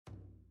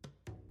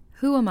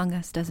Who among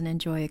us doesn't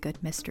enjoy a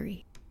good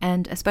mystery?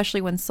 And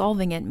especially when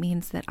solving it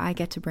means that I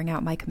get to bring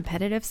out my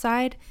competitive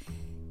side,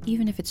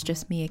 even if it's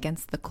just me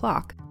against the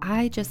clock.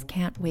 I just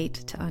can't wait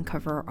to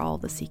uncover all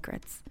the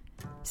secrets.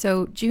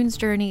 So June's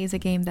Journey is a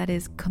game that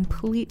is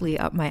completely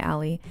up my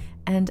alley,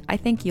 and I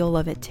think you'll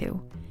love it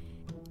too.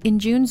 In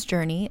June's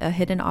Journey, a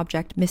hidden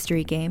object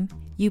mystery game,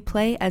 you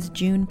play as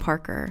June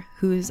Parker,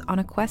 who's on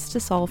a quest to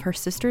solve her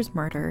sister's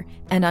murder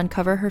and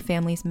uncover her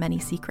family's many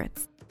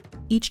secrets.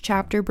 Each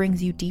chapter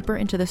brings you deeper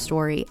into the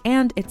story,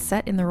 and it's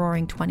set in the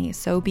Roaring '20s,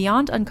 so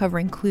beyond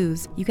uncovering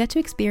clues, you get to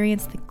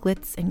experience the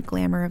glitz and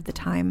glamour of the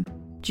time.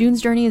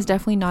 June's Journey is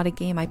definitely not a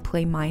game I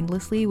play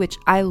mindlessly, which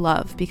I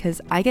love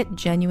because I get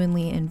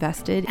genuinely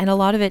invested, and a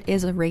lot of it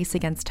is a race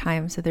against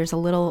time, so there's a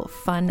little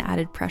fun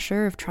added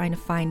pressure of trying to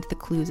find the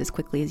clues as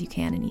quickly as you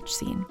can in each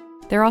scene.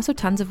 There are also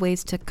tons of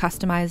ways to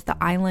customize the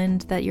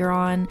island that you're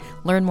on,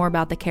 learn more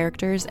about the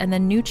characters, and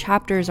then new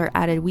chapters are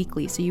added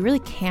weekly, so you really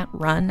can't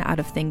run out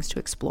of things to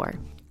explore.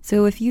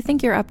 So if you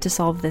think you're up to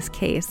solve this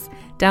case,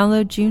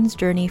 download June's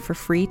Journey for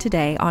free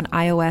today on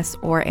iOS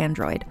or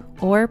Android,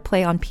 or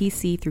play on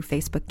PC through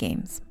Facebook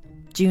Games.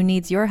 June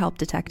needs your help,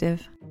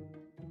 detective.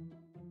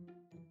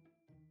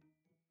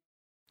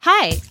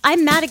 Hi,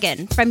 I'm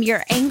Madigan from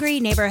Your Angry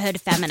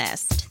Neighborhood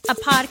Feminist, a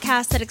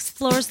podcast that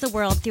explores the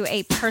world through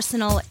a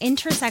personal,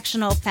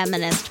 intersectional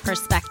feminist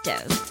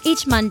perspective.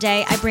 Each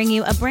Monday, I bring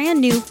you a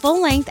brand new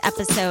full-length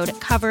episode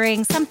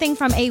covering something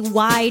from a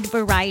wide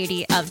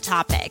variety of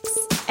topics.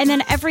 And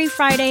then every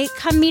Friday,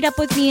 come meet up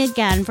with me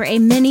again for a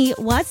mini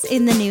What's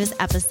in the News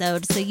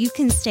episode so you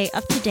can stay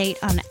up to date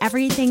on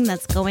everything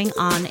that's going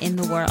on in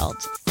the world.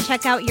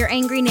 Check out Your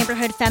Angry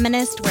Neighborhood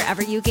Feminist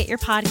wherever you get your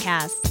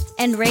podcasts.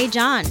 And Ray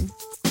John.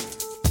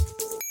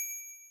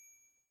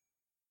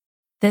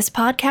 This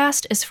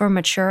podcast is for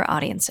mature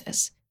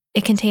audiences.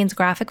 It contains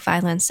graphic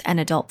violence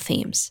and adult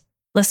themes.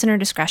 Listener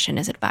discretion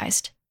is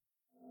advised.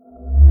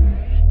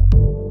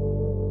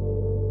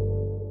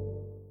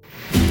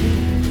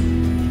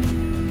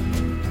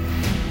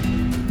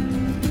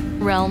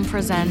 Realm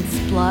presents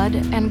Blood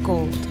and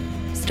Gold,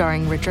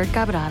 starring Richard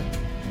Cabral.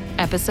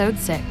 Episode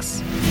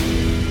 6.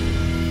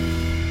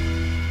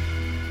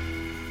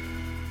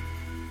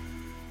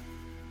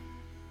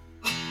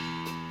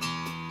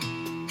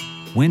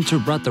 Winter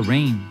brought the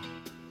rain,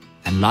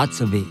 and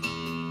lots of it.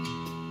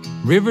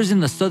 Rivers in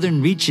the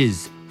southern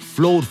reaches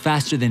flowed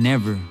faster than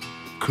ever,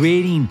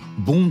 creating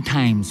boom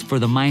times for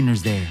the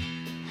miners there.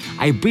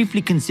 I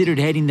briefly considered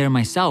heading there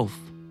myself,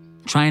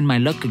 trying my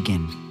luck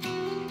again.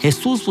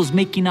 Jesus was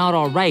making out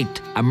all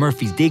right at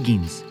Murphy's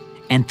diggings,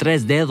 and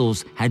Tres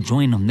Dedos had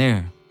joined him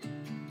there.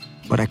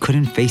 But I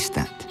couldn't face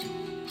that.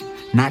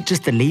 Not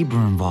just the labor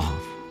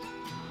involved,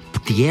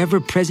 but the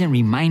ever-present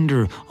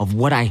reminder of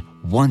what I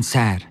once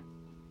had.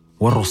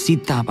 With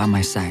Rosita by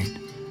my side.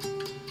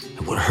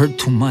 It would hurt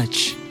too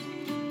much.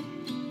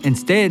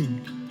 Instead,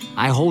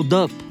 I holed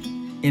up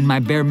in my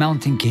bare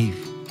mountain cave.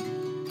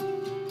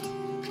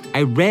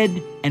 I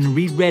read and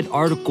reread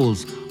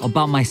articles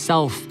about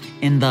myself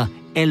in the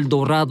El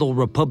Dorado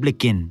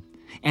Republican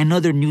and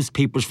other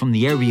newspapers from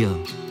the area.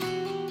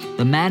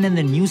 The man in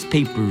the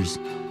newspapers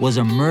was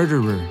a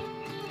murderer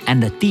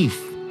and a thief.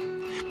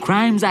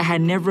 Crimes I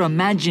had never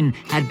imagined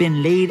had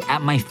been laid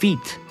at my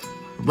feet.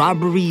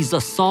 Robberies,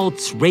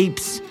 assaults,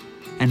 rapes,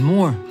 and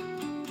more.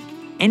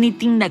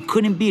 Anything that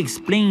couldn't be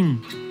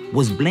explained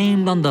was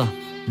blamed on the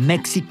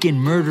Mexican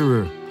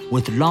murderer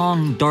with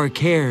long dark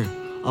hair,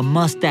 a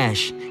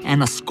mustache,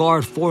 and a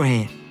scarred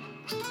forehead.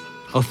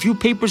 A few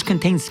papers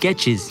contained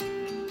sketches,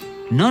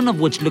 none of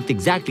which looked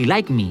exactly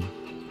like me,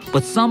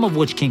 but some of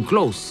which came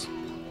close.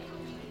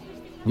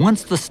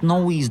 Once the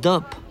snow eased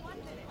up,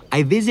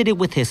 I visited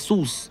with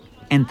Jesus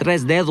and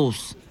Tres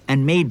Dedos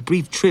and made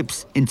brief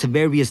trips into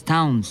various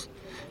towns,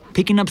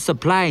 picking up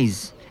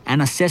supplies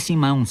and assessing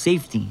my own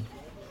safety.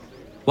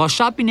 While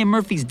shopping at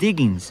Murphy's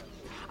diggings,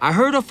 I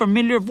heard a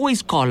familiar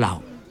voice call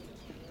out,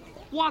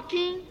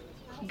 Joaquin,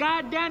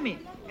 God damn it,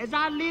 as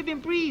I live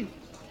and breathe,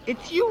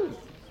 it's you.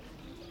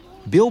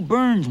 Bill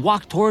Burns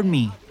walked toward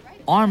me,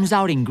 arms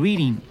out in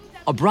greeting,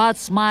 a broad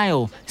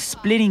smile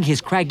splitting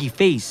his craggy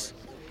face.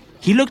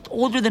 He looked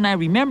older than I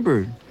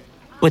remembered,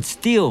 but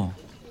still,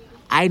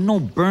 I'd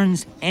know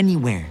Burns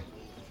anywhere.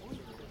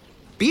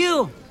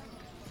 Bill,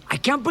 I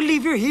can't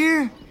believe you're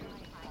here.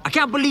 I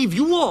can't believe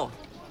you all.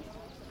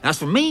 As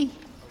for me,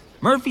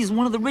 Murphy's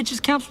one of the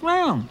richest camps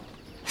around.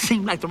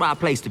 Seemed like the right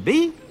place to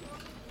be.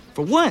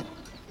 For what?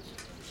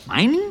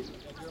 Mining?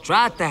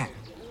 Tried that.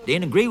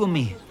 Didn't agree with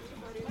me.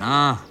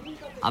 Nah,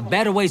 I've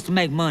better ways to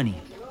make money.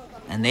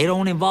 And they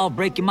don't involve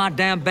breaking my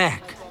damn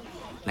back.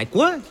 Like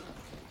what?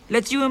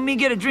 Let's you and me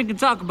get a drink and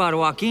talk about it,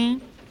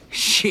 Joaquin.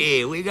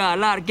 Shit, we got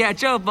a lot to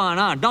catch up on,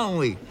 huh? Don't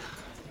we?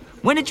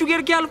 When did you get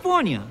to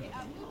California?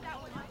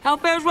 How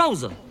fares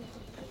Rosa?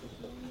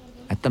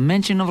 At the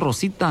mention of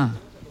Rosita,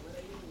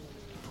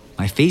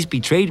 my face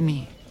betrayed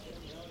me.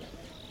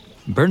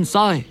 Burns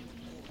saw it.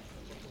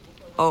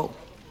 Oh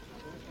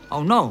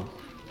no.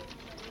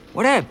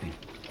 What happened?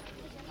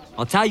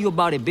 I'll tell you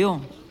about it,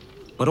 Bill,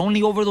 but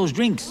only over those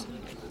drinks.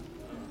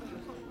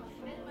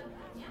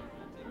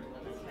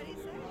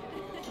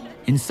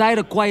 Inside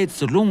a quiet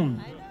saloon,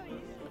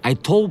 I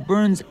told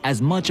Burns as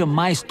much of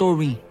my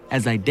story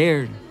as I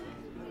dared,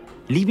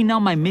 leaving out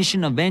my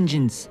mission of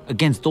vengeance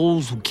against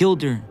those who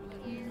killed her.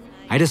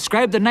 I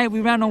described the night we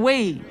ran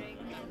away,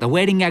 the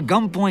wedding at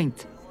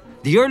gunpoint,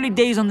 the early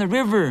days on the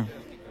river,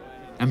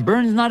 and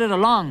Burns nodded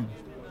along,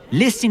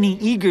 listening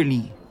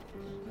eagerly.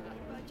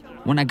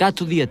 When I got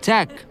to the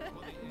attack,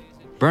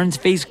 Burns'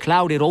 face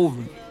clouded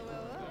over.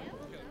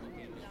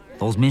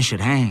 Those men should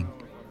hang.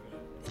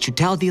 Did you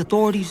tell the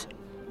authorities?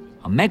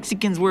 A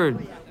Mexican's word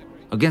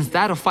against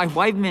that of 5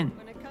 white men.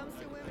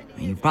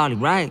 And you're probably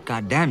right,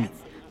 goddammit.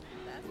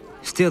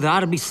 Still, there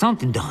ought to be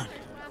something done.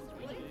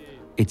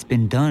 It's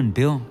been done,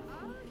 Bill.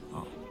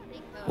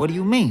 What do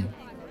you mean?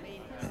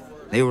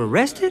 They were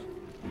arrested?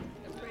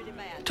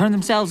 Turned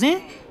themselves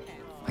in?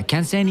 I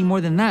can't say any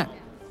more than that.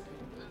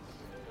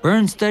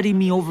 Burns studied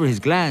me over his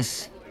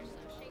glass.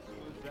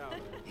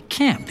 It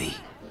can't be.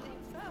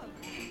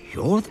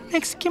 You're the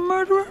Mexican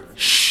murderer?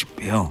 Shh,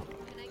 Bill.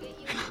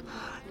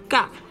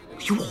 God,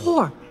 you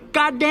whore.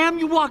 Goddamn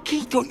you,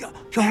 Joaquin.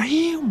 You're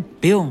him.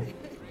 Bill,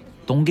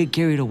 don't get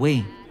carried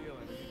away.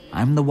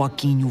 I'm the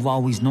Joaquin you've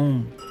always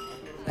known.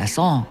 That's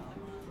all.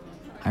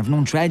 I've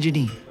known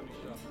tragedy.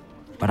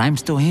 But I'm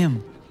still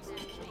him.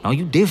 Now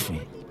you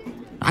different.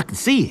 I can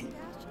see it.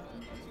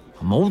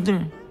 I'm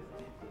older.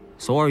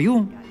 So are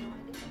you.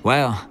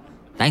 Well,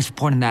 thanks for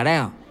pointing that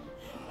out.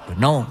 But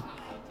no,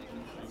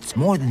 it's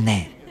more than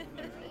that.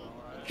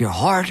 You're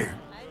harder.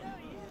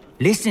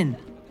 Listen,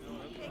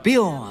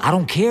 Bill, I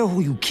don't care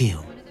who you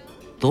kill.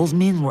 Those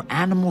men were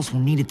animals who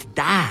needed to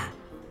die.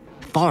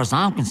 As far as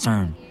I'm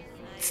concerned,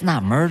 it's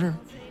not murder.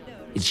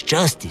 It's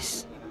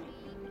justice.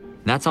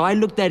 That's how I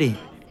looked at it.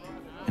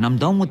 And I'm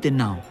done with it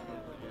now.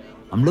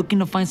 I'm looking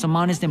to find some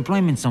honest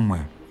employment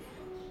somewhere.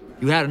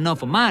 You had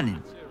enough of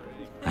mining.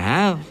 I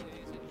have.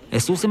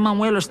 Jesus and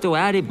Manuel are still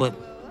at it, but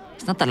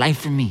it's not the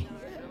life for me.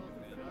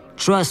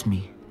 Trust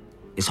me,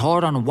 it's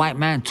hard on a white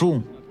man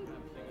too.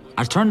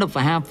 I turned up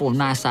a handful of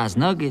nice-sized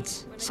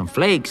nuggets, some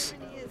flakes,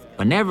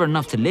 but never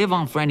enough to live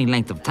on for any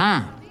length of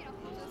time.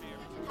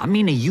 I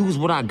mean to use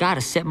what I got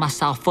to set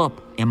myself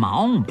up in my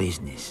own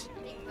business.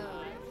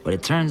 But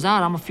it turns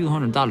out I'm a few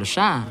 $100s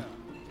shy.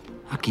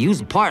 I could use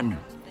a partner,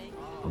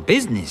 a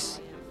business.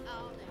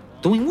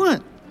 Doing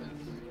what?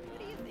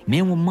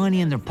 Men with money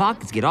in their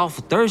pockets get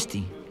awful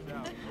thirsty.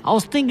 I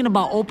was thinking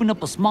about opening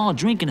up a small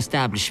drinking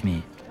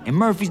establishment in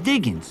Murphy's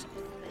Diggings.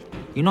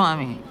 You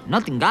know,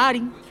 nothing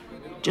gaudy.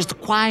 Just a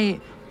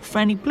quiet,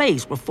 friendly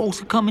place where folks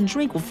can come and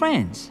drink with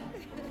friends.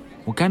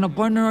 What kind of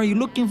partner are you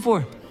looking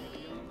for?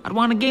 I'd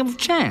want a game of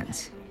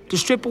chance to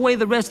strip away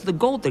the rest of the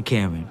gold they're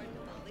carrying.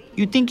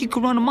 You think you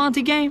could run a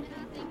Monte game?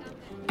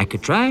 I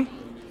could try.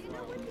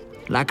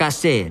 Like I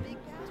said,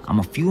 I'm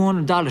a few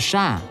 $100s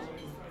shy.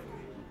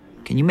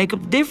 Can you make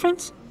up the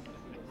difference?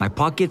 My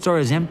pockets are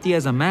as empty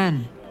as a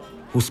man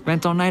who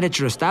spent all night at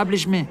your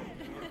establishment.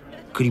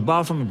 Could he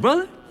borrow from your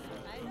brother?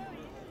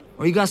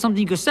 Or you got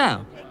something you could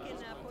sell?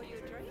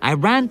 I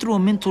ran through a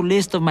mental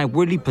list of my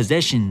worldly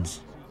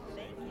possessions.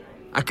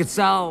 I could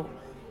sell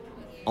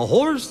a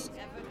horse,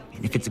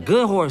 and if it's a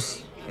good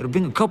horse, it'll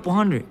bring a couple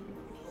hundred,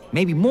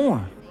 maybe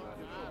more.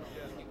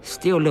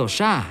 Still a little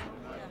shy.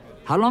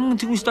 How long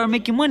until we start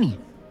making money?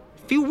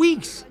 A few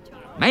weeks,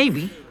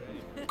 maybe.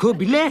 Could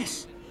be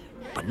less,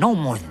 but no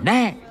more than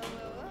that.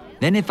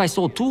 Then if I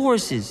sold 2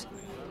 horses,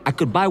 I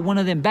could buy one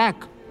of them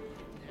back,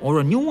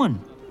 or a new one,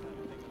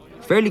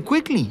 fairly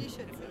quickly.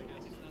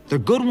 They're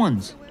good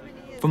ones,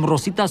 from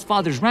Rosita's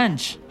father's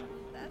ranch.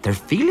 They're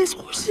Feliz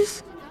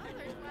horses?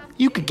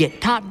 You could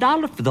get top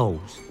dollar for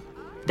those.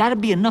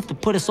 That'd be enough to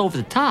put us over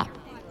the top.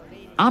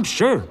 I'm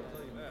sure.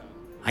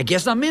 I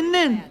guess I'm in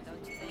then.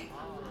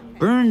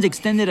 Burns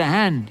extended a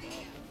hand,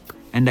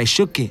 and I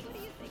shook it.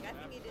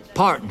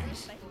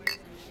 Partners.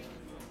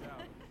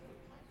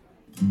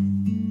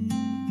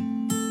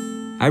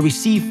 I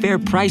received fair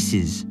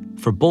prices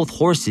for both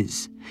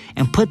horses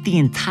and put the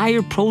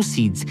entire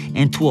proceeds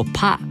into a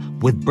pot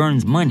with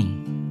Burns' money.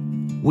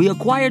 We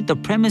acquired the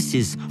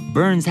premises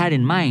Burns had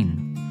in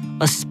mind,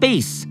 a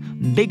space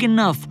big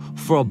enough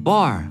for a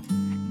bar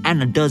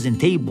and a dozen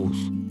tables,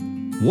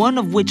 one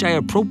of which I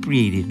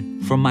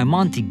appropriated for my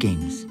Monte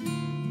games.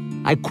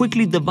 I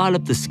quickly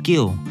developed the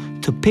skill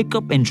to pick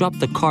up and drop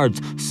the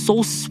cards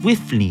so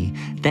swiftly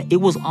that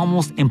it was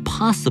almost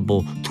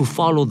impossible to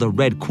follow the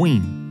Red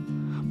Queen.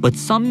 But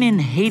some men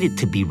hated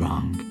to be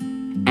wrong,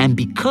 and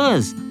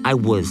because I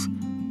was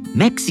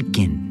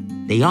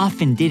Mexican, they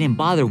often didn't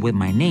bother with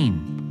my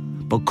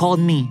name, but called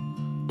me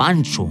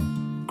Pancho,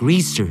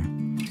 Greaser,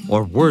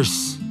 or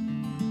worse.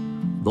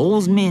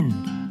 Those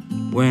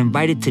men were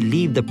invited to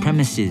leave the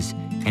premises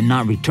and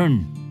not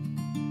return.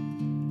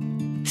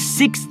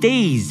 6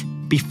 days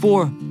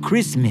before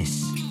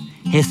Christmas,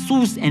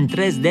 Jesus and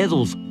Tres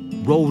Dedos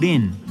rode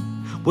in,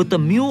 with a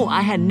mule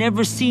I had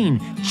never seen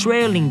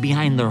trailing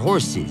behind their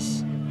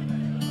horses.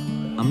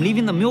 I'm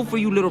leaving the mule for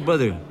you, little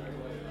brother,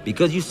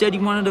 because you said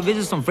you wanted to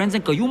visit some friends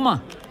in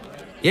Cayuma.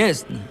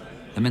 Yes,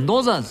 the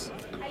Mendozas.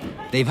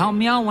 They've helped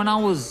me out when I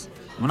was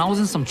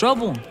in some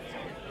trouble.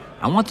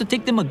 I want to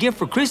take them a gift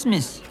for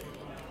Christmas.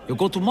 You'll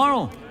go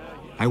tomorrow?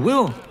 I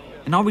will,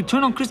 and I'll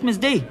return on Christmas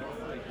Day.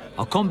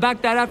 I'll come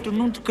back that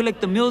afternoon to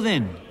collect the mule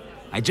then.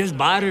 I just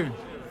bought her.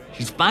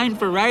 She's fine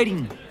for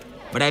riding,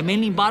 but I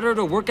mainly bought her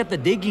to work at the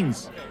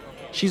diggings.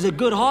 She's a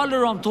good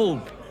hauler, I'm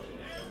told.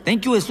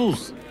 Thank you,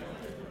 Jesus.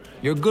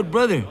 You're a good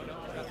brother.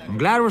 I'm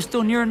glad we're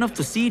still near enough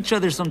to see each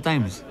other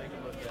sometimes.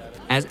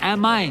 As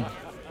am I.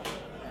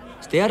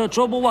 Stay out of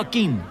trouble,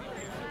 Joaquin.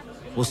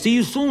 We'll see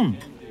you soon.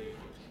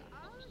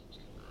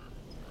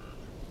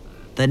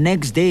 The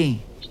next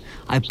day,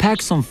 I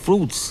packed some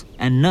fruits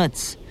and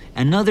nuts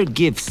and other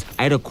gifts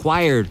I'd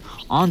acquired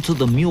onto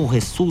the mule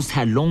Jesus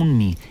had loaned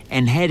me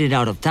and headed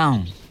out of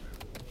town.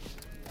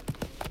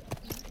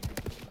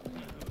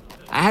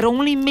 I had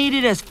only made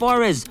it as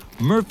far as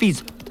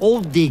Murphy's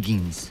old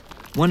diggings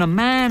when a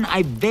man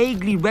I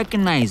vaguely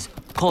recognized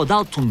called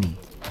out to me.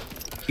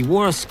 He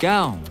wore a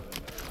scowl,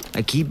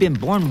 like he'd been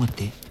born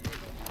with it.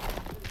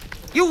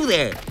 You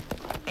there?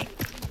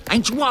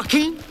 Ain't you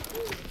Joaquin?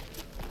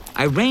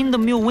 I reined the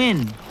mule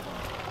in.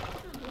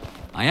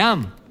 I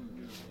am.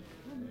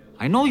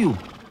 I know you.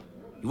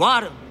 You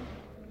oughta.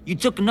 You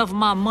took enough of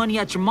my money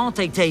at your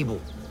Monte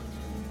table.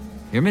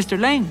 You're Mr.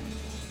 Lang.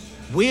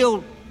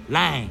 Will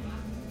Lang.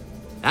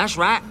 That's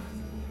right.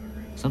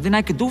 Something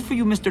I could do for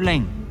you, Mr.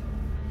 Lang.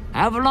 I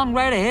have a long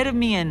ride ahead of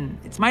me and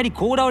it's mighty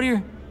cold out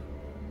here.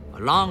 A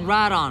long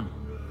ride on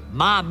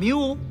my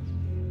mule?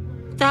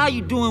 What the hell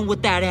you doing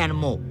with that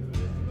animal?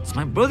 It's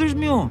my brother's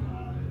mule.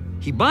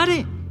 He bought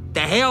it.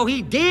 The hell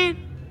he did?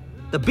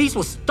 The beast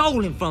was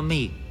stolen from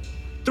me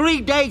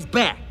 3 days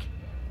back.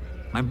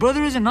 My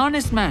brother is an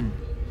honest man.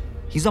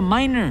 He's a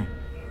miner.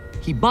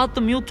 He bought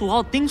the mule to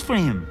haul things for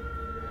him.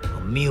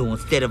 A mule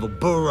instead of a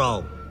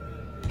burro.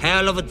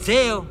 Hell of a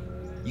tale.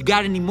 You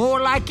got any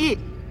more like it?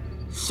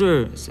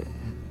 Sir,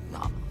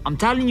 I'm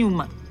telling you,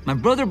 my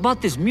brother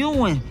bought this mule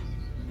when...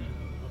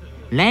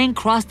 Lang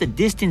crossed the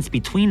distance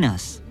between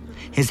us,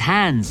 his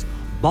hands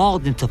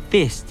balled into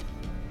fist.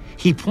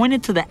 He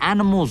pointed to the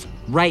animal's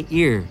right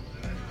ear,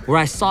 where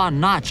I saw a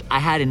notch I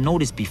hadn't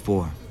noticed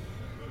before.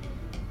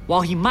 Well,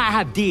 he might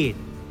have did,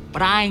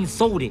 but I ain't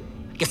sold it.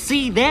 You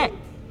see that?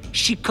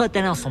 She cut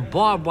that on some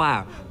barbed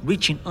wire,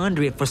 reaching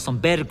under it for some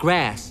better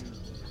grass.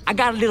 I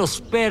got a little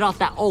spread off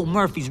that old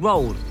Murphy's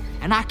Road,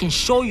 and I can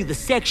show you the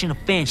section of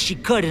fence she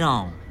cut it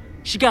on.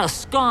 She got a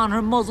scar on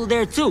her muzzle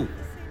there, too.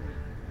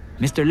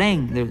 Mr.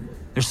 Lang,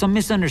 there's some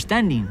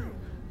misunderstanding.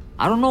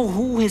 I don't know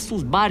who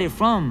Jesus bought it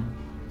from,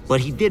 but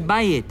he did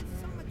buy it,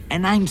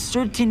 and I'm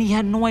certain he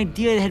had no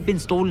idea it had been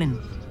stolen.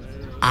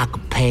 I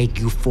could peg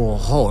you for a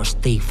horse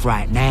thief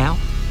right now.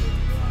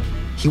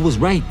 He was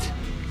right.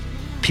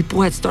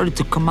 People had started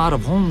to come out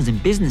of homes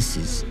and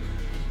businesses,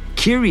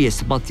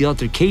 curious about the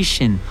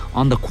altercation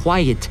on the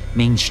quiet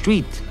main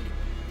street.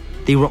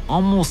 They were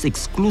almost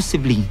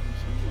exclusively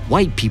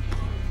white people.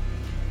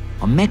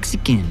 A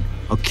Mexican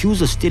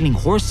accused of stealing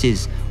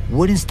horses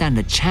wouldn't stand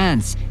a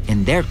chance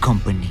in their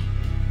company.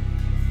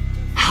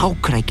 How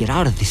could I get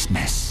out of this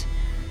mess?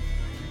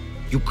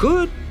 You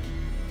could,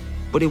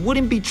 but it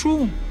wouldn't be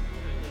true.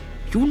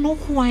 You know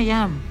who I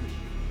am,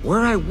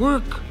 where I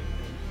work.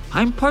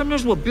 I'm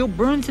partners with Bill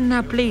Burns in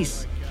that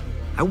place.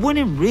 I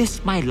wouldn't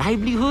risk my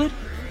livelihood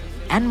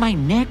and my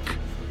neck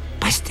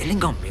by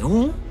stealing a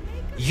mule.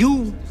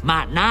 You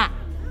might not,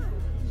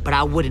 but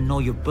I wouldn't know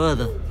your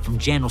brother from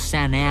General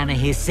Santa Anna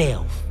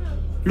himself.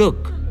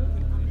 Look,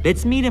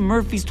 let's meet in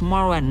Murphy's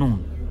tomorrow at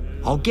noon.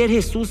 I'll get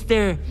Jesus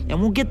there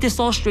and we'll get this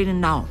all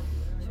straightened out.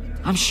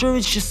 I'm sure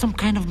it's just some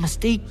kind of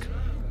mistake.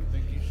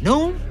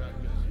 Noon?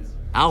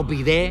 I'll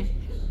be there,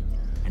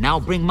 and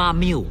I'll bring my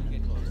mule.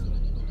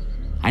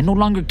 I no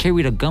longer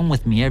carried a gun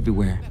with me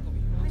everywhere,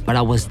 but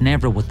I was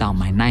never without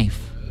my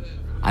knife.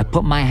 I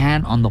put my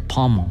hand on the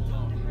pommel.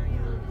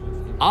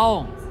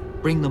 I'll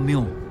bring the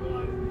mule.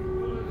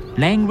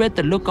 Lang read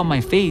the look on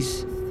my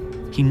face.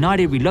 He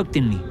nodded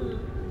reluctantly.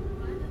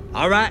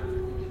 All right,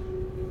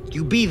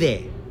 you be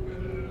there.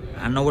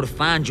 I know where to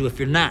find you if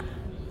you're not.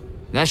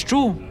 That's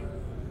true.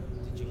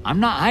 I'm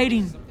not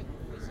hiding.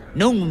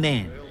 Noon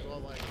then.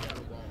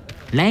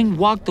 Lang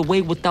walked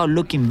away without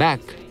looking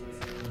back.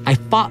 I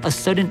fought a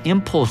sudden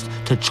impulse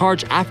to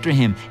charge after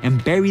him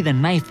and bury the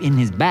knife in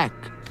his back.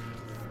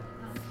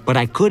 But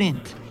I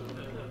couldn't.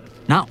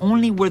 Not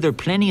only were there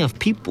plenty of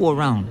people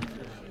around,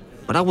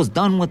 but I was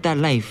done with that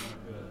life.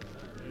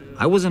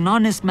 I was an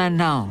honest man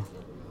now.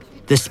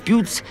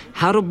 Disputes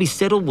had to be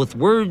settled with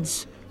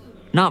words,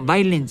 not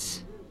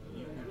violence.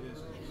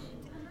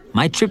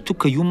 My trip to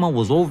Cuyuma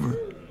was over.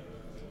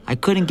 I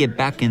couldn't get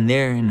back in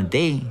there in a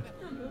day,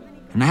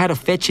 and I had to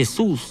fetch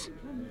Jesus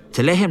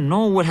to let him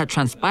know what had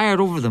transpired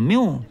over the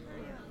mule.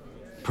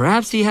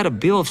 Perhaps he had a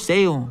bill of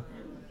sale,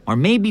 or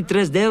maybe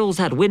Tres Dedos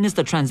had witnessed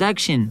the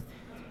transaction.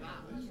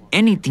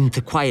 Anything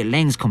to quiet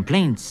Lang's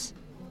complaints.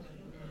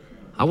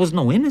 I was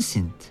no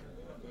innocent.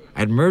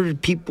 I'd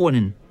murdered people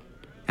and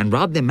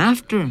robbed them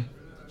after.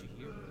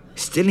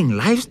 Stealing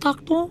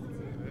livestock, though?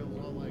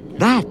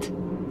 That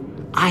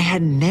I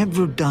had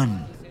never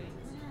done.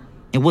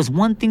 It was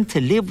one thing to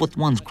live with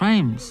one's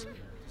crimes.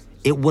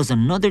 It was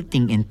another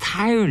thing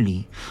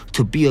entirely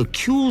to be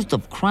accused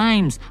of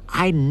crimes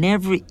I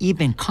never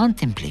even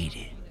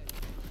contemplated.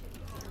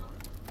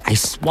 I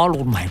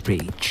swallowed my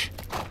rage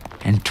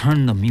and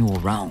turned the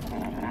mule around.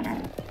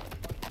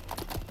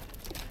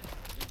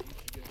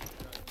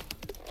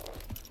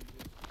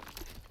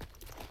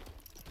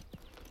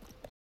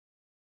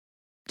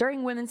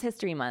 During Women's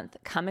History Month,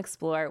 come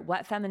explore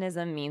what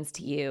feminism means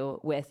to you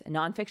with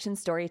nonfiction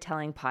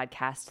storytelling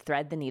podcast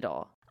Thread the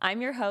Needle.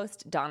 I'm your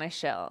host, Donna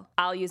Schill.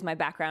 I'll use my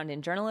background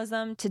in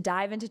journalism to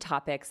dive into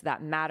topics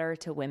that matter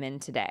to women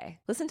today.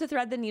 Listen to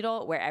Thread the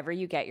Needle wherever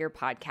you get your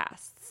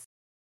podcasts.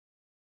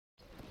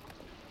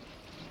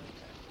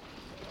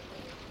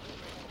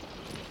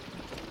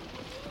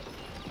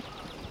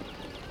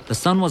 The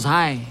sun was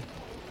high.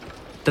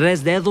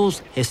 Tres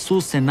Dedos,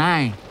 Jesus, and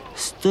I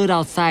stood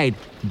outside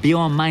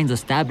Beyond Mind's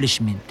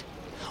establishment,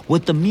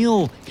 with the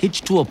mule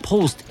hitched to a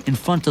post in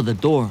front of the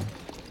door.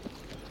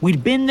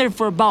 We'd been there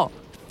for about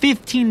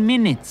 15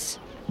 minutes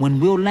when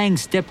Will Lang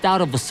stepped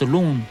out of a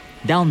saloon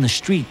down the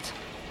street,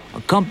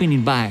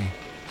 accompanied by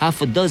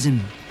half a dozen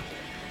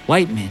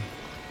white men.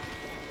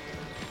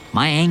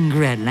 My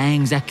anger at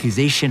Lang's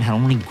accusation had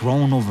only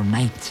grown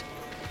overnight.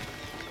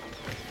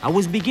 I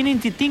was beginning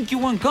to think you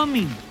weren't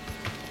coming.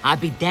 I'd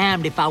be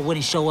damned if I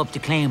wouldn't show up to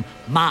claim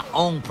my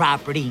own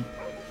property.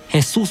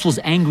 Jesus was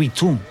angry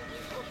too.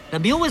 The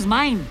mule is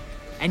mine,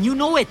 and you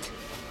know it.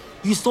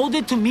 You sold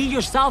it to me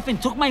yourself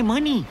and took my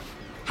money.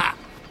 Ha!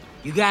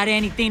 You got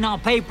anything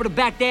on paper to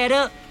back that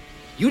up?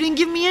 You didn't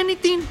give me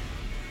anything?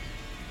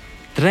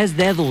 Tres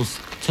Dedos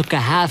took a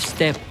half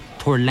step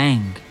toward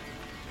Lang.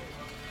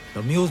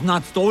 The mule's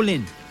not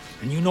stolen,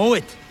 and you know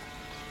it.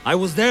 I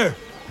was there.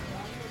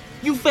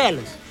 You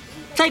fellas,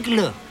 take a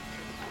look.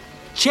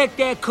 Check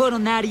that cut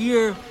on that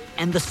ear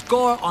and the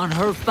scar on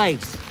her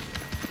face.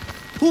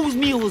 Whose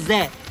mule was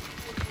that?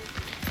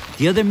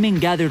 The other men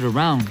gathered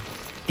around,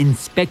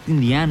 inspecting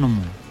the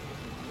animal.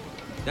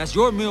 That's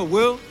your mule,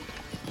 Will.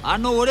 I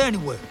know it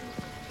anywhere.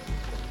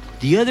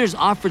 The others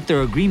offered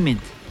their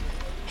agreement.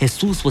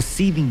 Jesus was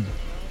seething.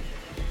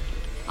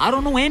 I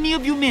don't know any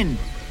of you men.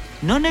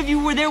 None of you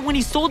were there when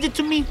he sold it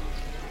to me.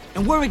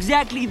 And where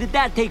exactly did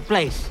that take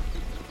place?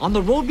 On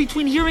the road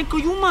between here and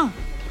Cuyuma,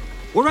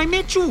 where I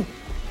met you.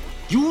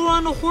 You were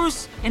on a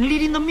horse and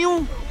leading the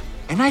mule.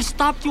 And I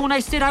stopped you and I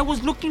said I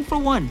was looking for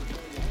one.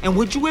 And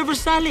would you ever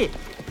sell it?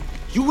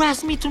 You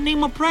asked me to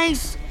name a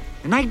price.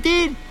 And I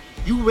did.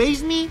 You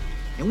raised me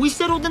and we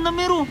settled in the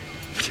middle.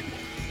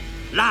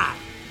 Lie.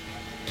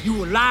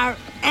 You a liar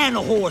and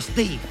a horse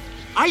thief.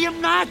 I am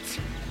not.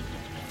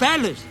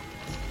 Fellas,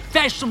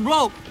 fetch some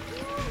rope.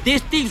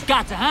 This thing's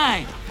got to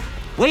hang.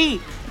 Wait,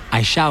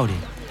 I shouted.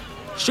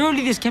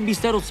 Surely this can be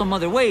settled some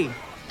other way.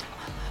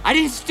 I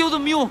didn't steal the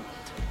mule.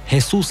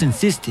 Jesus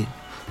insisted.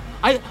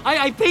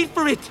 I paid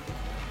for it.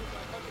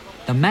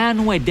 The man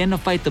who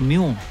identified the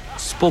mule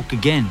spoke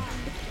again.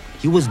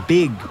 He was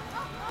big,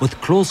 with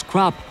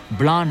close-cropped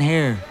blonde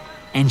hair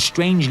and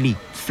strangely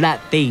flat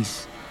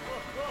face.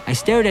 I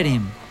stared at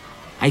him.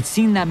 I'd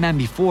seen that man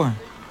before.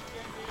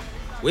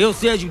 Will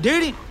says you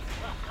did it.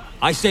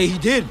 I say he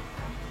did.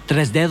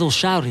 Tres Dedos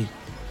shouted.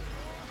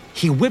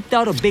 He whipped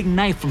out a big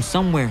knife from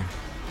somewhere.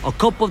 A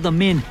couple of the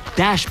men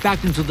dashed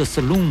back into the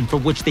saloon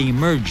from which they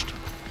emerged.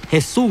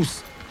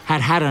 Jesus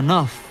had had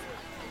enough.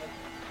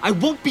 I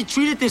won't be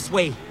treated this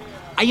way.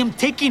 I am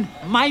taking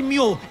my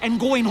mule and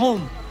going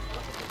home.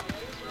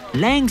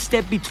 Lang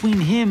stepped between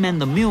him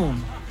and the mule,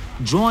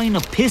 drawing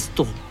a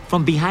pistol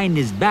from behind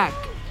his back.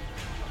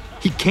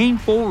 He came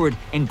forward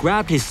and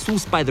grabbed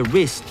Jesus by the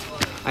wrist.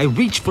 I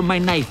reached for my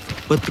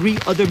knife, but 3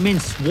 other men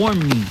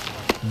swarmed me.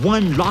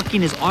 One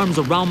locking his arms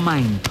around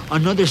mine,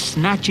 another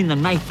snatching the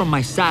knife from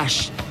my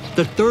sash.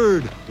 The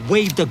third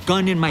waved a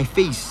gun in my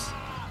face.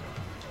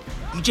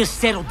 You just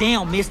settle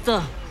down,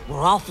 mister.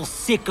 We're awful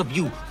sick of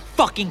you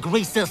fucking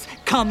greasers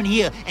coming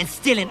here and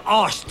stealing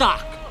our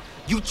stock.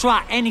 You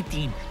try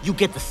anything, you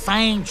get the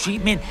same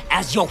treatment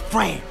as your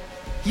friend.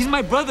 He's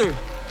my brother,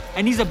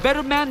 and he's a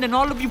better man than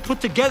all of you put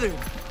together.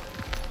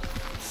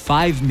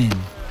 5 men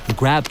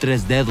grabbed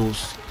Tres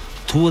Dedos,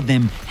 2 of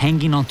them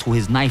hanging onto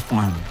his knife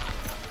arm.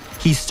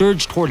 He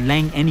surged toward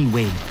Lang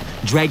anyway,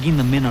 dragging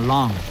the men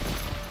along.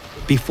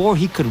 Before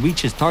he could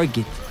reach his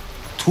target,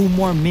 2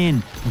 more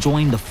men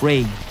joined the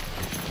fray.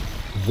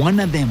 One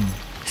of them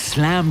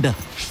slammed a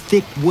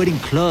thick wooden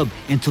club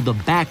into the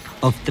back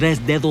of Tres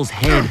Dedos'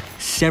 head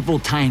several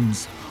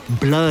times,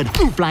 blood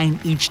flying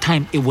each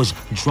time it was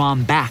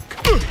drawn back.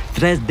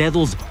 Tres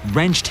Dedos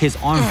wrenched his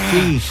arm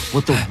free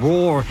with a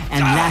roar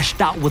and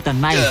lashed out with a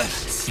knife,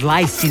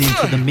 slicing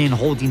into the men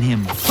holding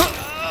him.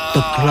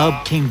 The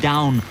club came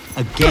down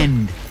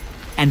again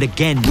and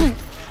again.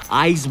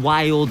 Eyes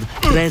wild,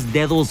 Tres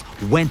Dedos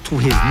went to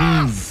his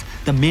knees.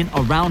 The men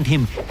around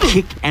him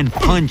kicked and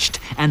punched,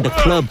 and the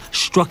club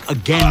struck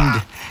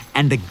again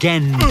and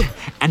again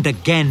and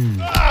again.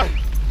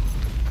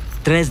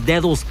 Tres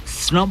Dedos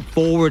slumped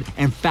forward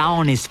and fell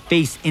on his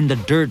face in the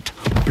dirt,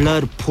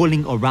 blood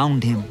pooling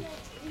around him.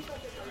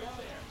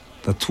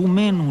 The 2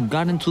 men who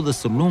got into the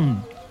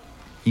saloon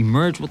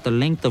emerged with a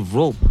length of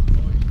rope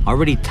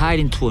already tied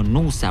into a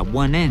noose at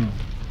one end.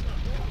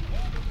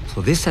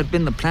 So this had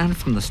been the plan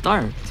from the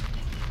start.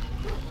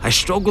 I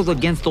struggled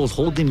against those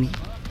holding me,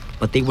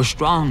 but they were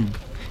strong,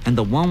 and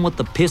the one with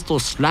the pistol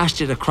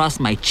slashed it across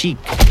my cheek.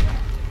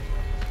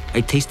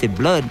 I tasted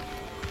blood.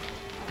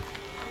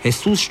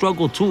 Jesus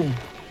struggled too,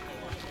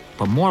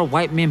 but more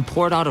white men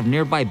poured out of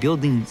nearby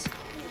buildings.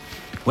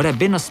 What had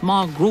been a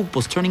small group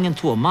was turning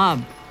into a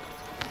mob.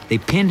 They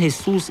pinned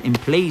Jesus in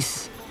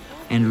place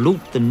and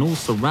looped the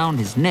noose around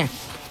his neck,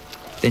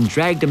 then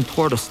dragged him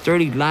toward a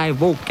sturdy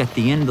live oak at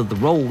the end of the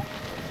road.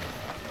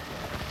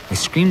 I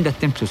screamed at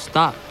them to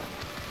stop,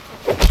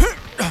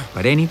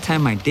 but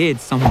anytime I did,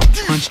 someone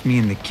punched me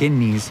in the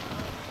kidneys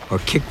or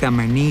kicked at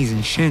my knees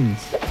and shins.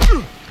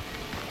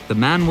 The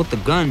man with the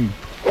gun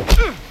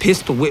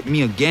pistol whipped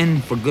me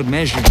again for good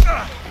measure.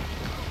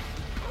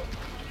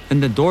 Then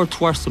the door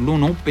to our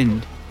saloon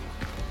opened,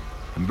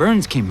 and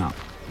Burns came out,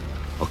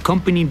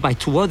 accompanied by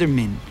 2 other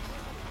men.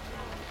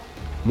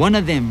 One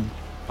of them,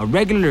 a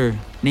regular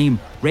named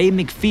Ray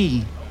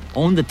McPhee,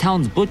 owned the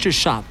town's butcher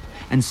shop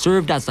and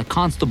served as a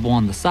constable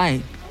on the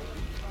side.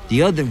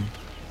 The other,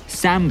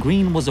 Sam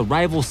Green, was a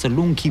rival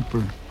saloon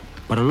keeper,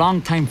 but a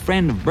longtime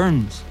friend of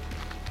Burns.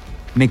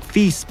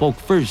 McPhee spoke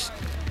first.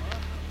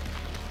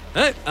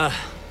 Hey,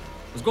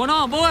 what's going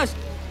on, boys?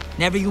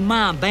 Never you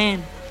mind,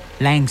 Ben,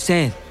 Lang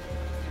said.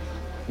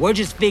 We're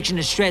just fixing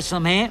to stretch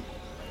some hand.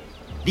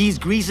 These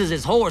greasers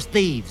is horse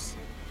thieves.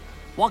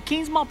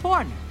 Joaquin's my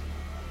partner.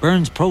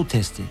 Burns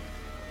protested.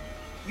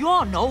 You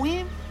all know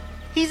him?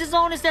 He's as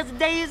honest as the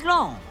day is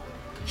long.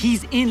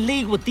 He's in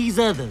league with these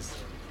others.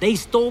 They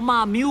stole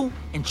my mule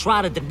and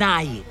tried to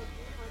deny it.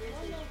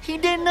 He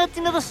did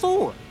nothing of the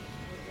sort.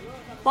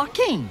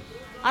 Joaquin,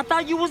 I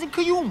thought you was in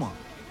Cuyuma.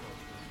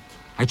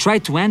 I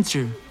tried to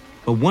answer,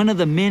 but one of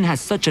the men had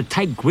such a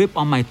tight grip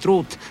on my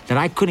throat that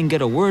I couldn't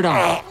get a word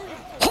out.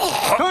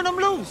 Turn him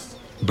loose,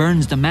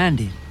 Burns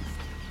demanded.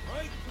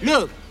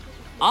 Look,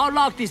 I'll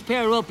lock this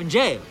pair up in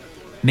jail.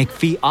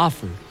 McPhee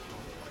offered.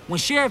 When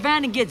Sheriff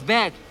Annan gets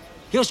back,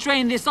 he'll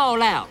straighten this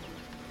all out.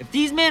 If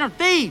these men are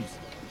thieves,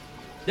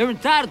 they're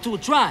entitled to a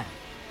trial.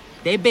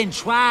 They've been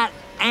tried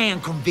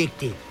and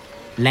convicted.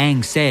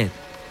 Lang said.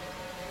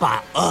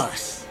 By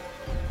us.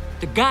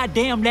 The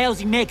goddamn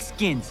lousy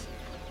Mexicans.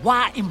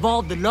 Why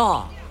involve the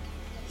law?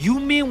 You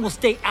men will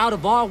stay out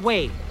of our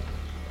way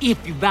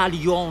if you value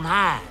your own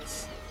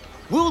hides.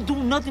 We'll do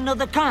nothing of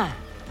the kind.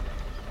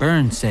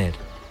 Burns said.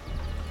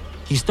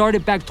 He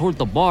started back toward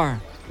the bar,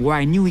 where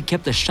I knew he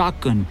kept a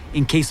shotgun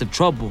in case of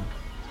trouble.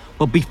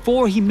 But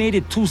before he made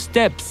it 2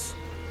 steps,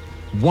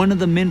 one of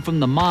the men from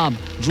the mob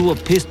drew a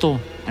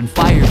pistol and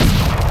fired.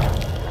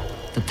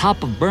 The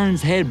top of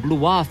Burns' head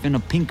blew off in a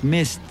pink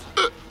mist,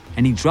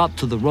 and he dropped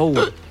to the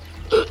road.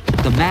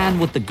 The man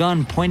with the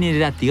gun pointed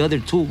it at the other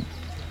 2.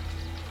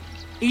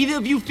 Either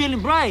of you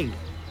feeling brave?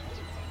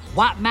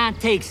 White man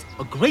takes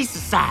a grace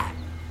aside.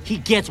 He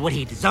gets what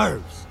he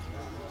deserves.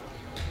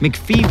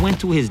 McPhee went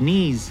to his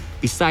knees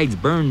besides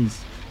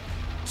Burns.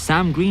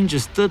 Sam Green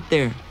just stood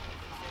there,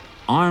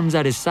 arms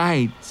at his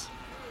sides,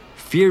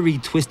 fury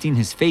twisting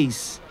his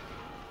face.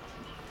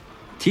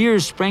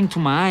 Tears sprang to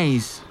my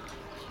eyes.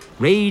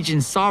 Rage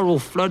and sorrow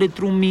flooded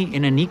through me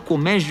in an equal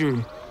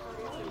measure,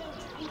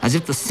 as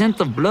if the scent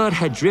of blood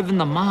had driven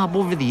the mob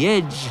over the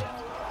edge.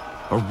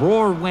 A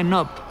roar went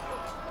up,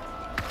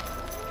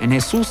 and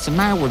Jesus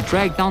and I were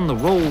dragged down the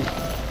road.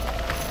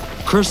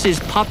 Curses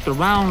popped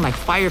around like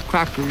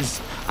firecrackers.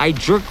 I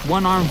jerked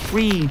one arm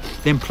free,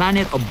 then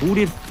planted a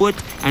booted foot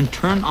and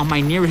turned on my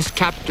nearest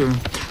captor,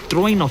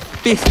 throwing a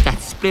fist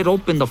that split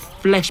open the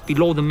flesh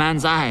below the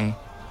man's eye.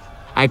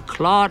 I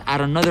clawed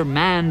at another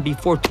man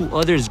before 2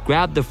 others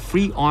grabbed the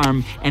free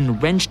arm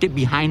and wrenched it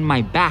behind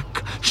my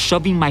back,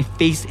 shoving my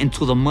face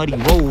into the muddy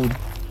road.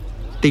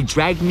 They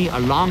dragged me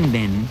along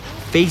then,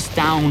 face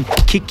down,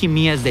 kicking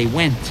me as they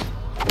went.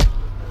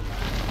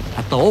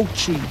 At the oak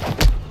tree,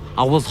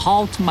 I was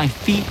hauled to my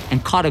feet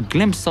and caught a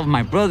glimpse of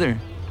my brother.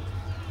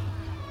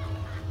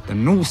 The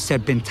noose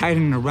had been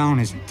tightened around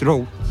his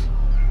throat,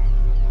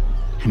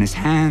 and his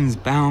hands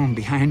bound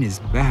behind his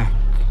back.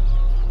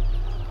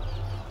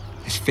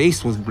 His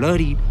face was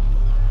bloodied,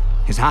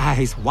 his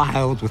eyes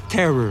wild with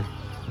terror.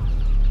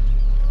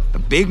 The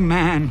big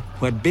man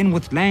who had been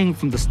with Lang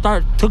from the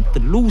start took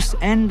the loose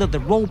end of the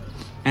rope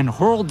and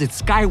hurled it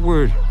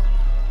skyward.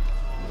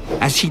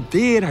 As he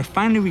did, I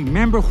finally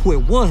remembered who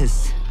it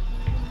was.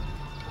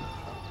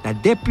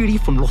 That deputy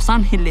from Los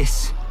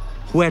Angeles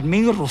who had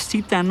made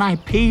Rosita and I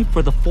pay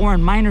for the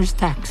foreign miners'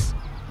 tax.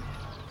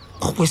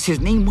 What was his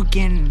name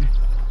again?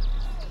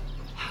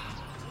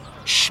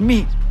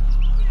 Schmidt.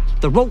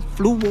 The rope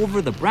flew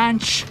over the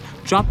branch,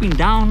 dropping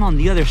down on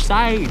the other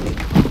side.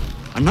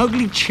 An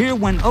ugly cheer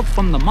went up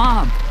from the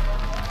mob.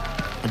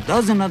 A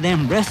dozen of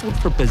them wrestled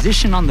for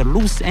position on the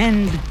loose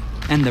end,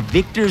 and the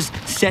victors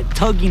set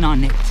tugging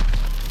on it.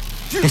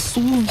 Jesus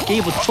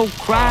gave a choked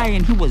cry,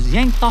 and he was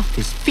yanked off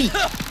his feet.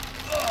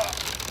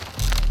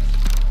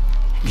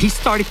 He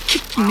started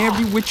kicking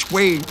every which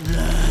way.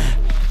 I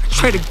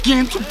tried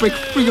again to break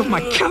free of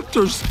my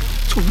captors,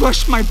 to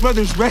rush my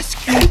brother's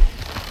rescue.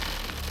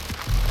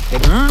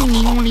 It earned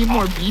me only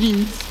more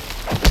beatings.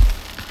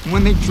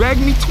 When they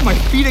dragged me to my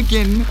feet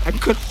again, I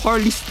could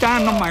hardly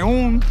stand on my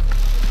own.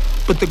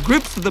 But the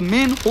grips of the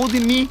men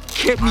holding me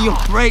kept me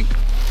upright.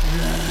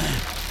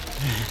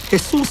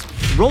 Jesus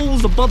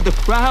rose above the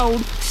crowd,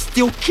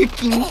 still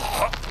kicking.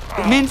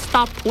 The men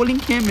stopped pulling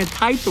him and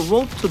tied the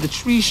rope to the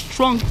tree's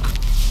trunk.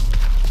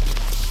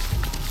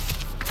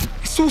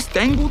 Jesus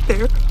dangled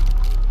there,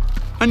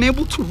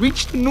 unable to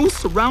reach the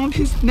noose around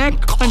his neck,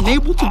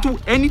 unable to do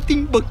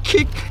anything but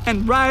kick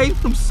and writhe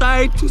from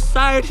side to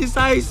side. His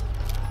eyes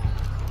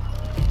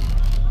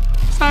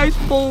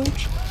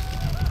bulged.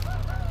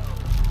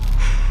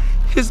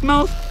 His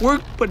mouth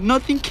worked, but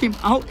nothing came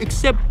out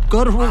except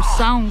guttural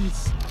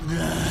sounds.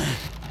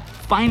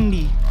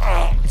 Finally,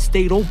 it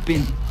stayed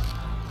open,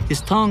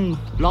 his tongue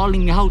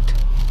lolling out,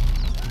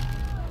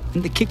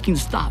 and the kicking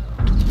stopped.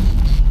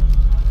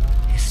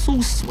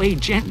 Jesus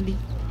swayed gently,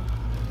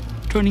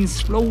 turning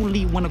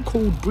slowly when a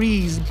cold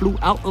breeze blew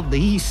out of the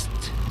east.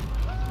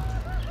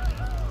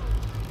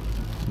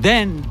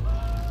 Then,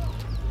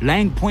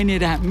 Lang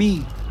pointed at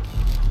me.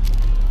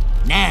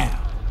 Now,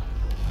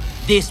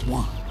 this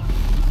one.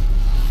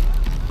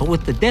 But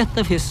with the death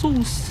of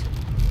Jesus,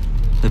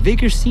 the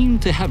vigor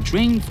seemed to have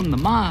drained from the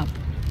mob.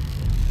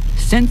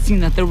 Sensing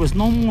that there was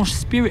no more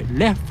spirit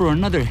left for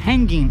another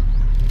hanging,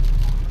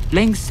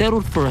 Lang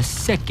settled for a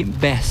second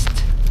best.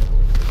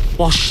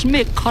 While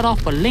Schmidt cut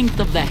off a length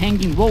of the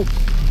hanging rope,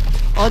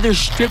 others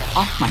stripped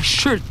off my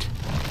shirt.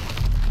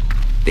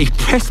 They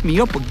pressed me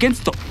up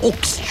against the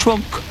oak's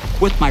trunk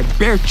with my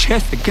bare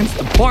chest against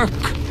the bark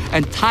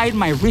and tied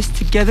my wrists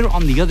together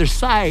on the other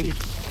side.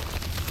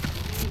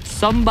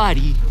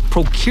 Somebody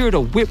procured a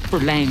whip for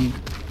Lang,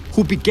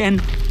 who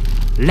began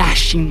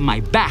lashing my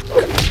back.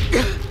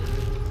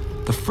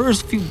 The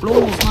first few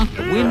blows knocked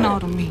the wind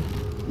out of me.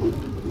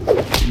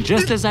 And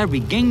just as I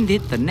regained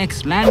it, the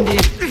next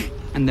landed,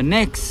 and the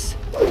next.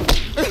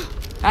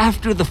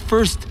 After the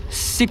first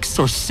 6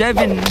 or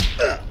 7,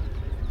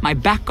 my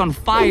back on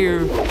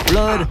fire,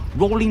 blood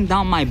rolling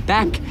down my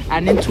back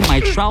and into my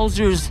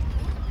trousers,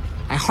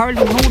 I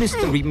hardly noticed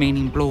the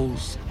remaining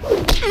blows.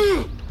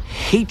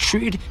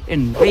 Hatred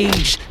and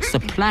rage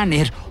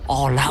supplanted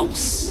all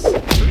else.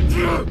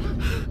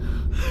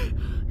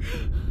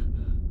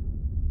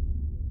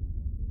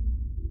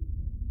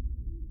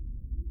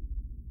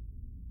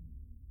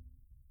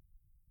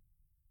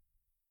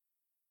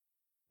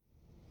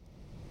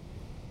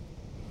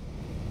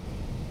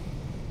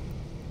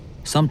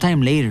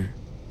 Sometime later,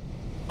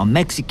 a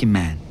Mexican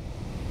man,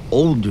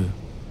 older,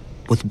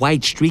 with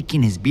white streak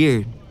in his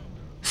beard,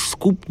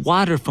 scooped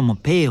water from a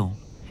pail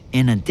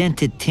in a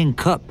dented tin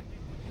cup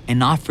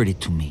and offered it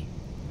to me.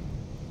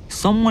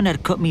 Someone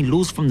had cut me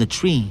loose from the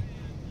tree,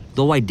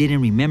 though I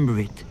didn't remember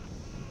it.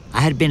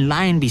 I had been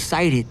lying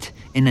beside it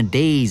in a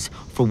daze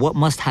for what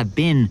must have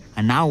been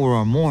an hour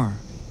or more.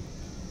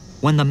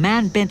 When the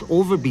man bent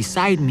over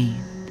beside me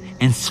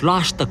and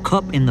sloshed the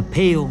cup in the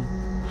pail,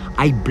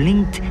 I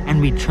blinked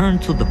and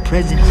returned to the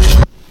present,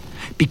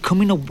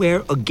 becoming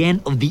aware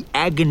again of the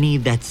agony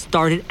that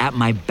started at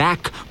my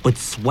back but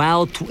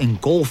swelled to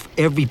engulf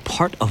every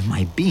part of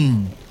my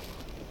being.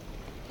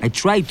 I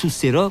tried to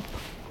sit up.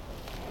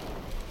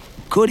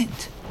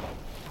 Couldn't.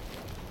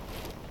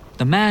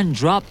 The man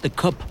dropped the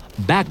cup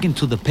back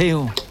into the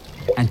pail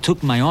and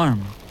took my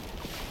arm,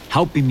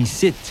 helping me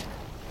sit.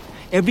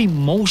 Every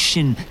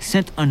motion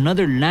sent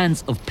another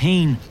lance of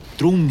pain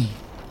through me.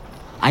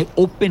 I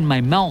opened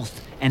my mouth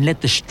and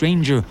let the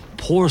stranger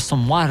pour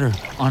some water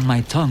on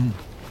my tongue.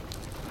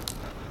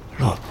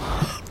 Lo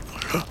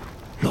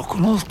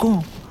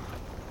conozco.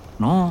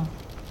 No,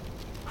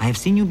 I have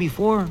seen you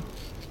before,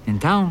 in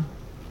town.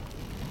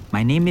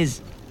 My name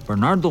is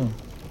Bernardo.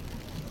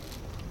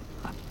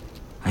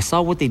 I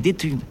saw what they did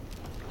to you.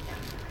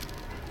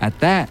 At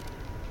that,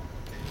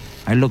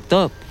 I looked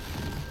up.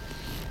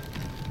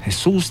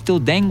 Jesus still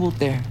dangled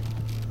there,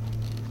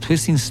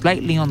 twisting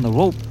slightly on the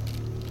rope.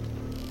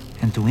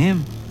 And to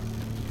him,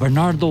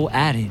 Bernardo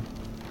added,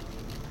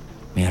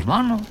 Mi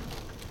hermano,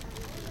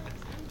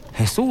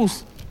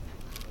 Jesus,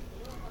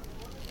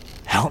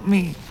 help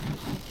me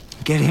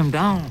get him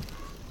down.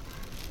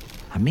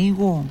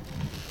 Amigo,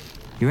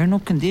 you're in no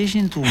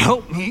condition to...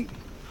 Help me,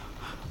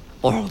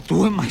 or I'll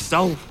do it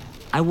myself.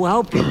 I will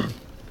help you,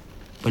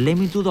 but let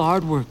me do the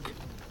hard work.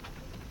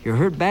 You're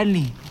hurt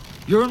badly.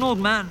 You're an old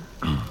man.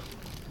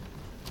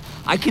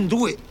 I can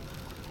do it.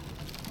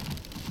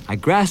 I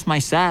grasped my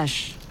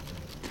sash,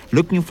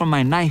 looking for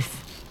my knife,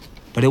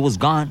 but it was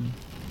gone,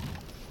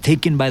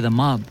 taken by the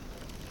mob.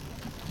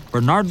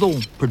 Bernardo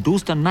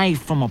produced a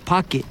knife from a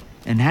pocket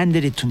and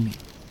handed it to me.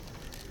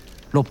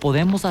 Lo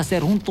podemos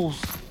hacer juntos.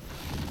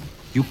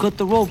 You cut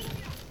the rope,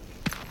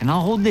 and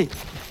I'll hold it.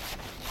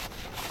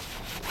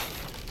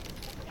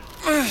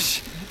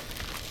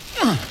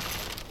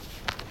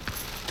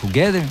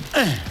 Together,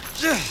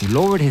 we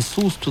lowered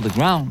Jesus to the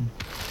ground.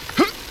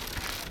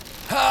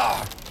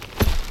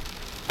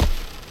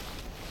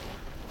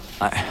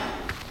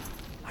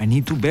 I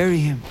need to bury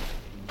him.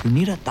 You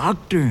need a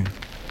doctor.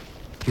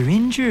 You're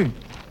injured.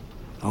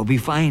 I'll be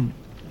fine.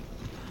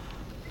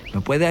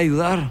 ¿Me puede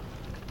ayudar?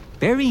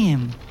 Bury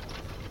him.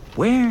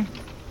 Where?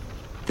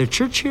 The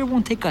church here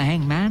won't take a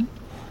hangman.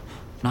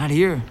 Not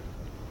here.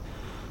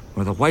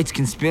 Where the whites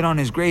can spit on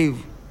his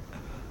grave.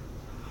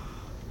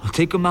 I'll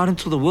take him out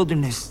into the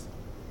wilderness.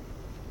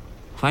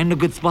 Find a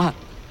good spot.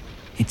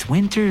 It's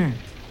winter,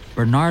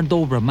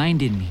 Bernardo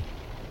reminded me.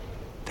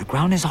 The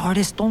ground is hard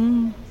as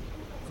stone.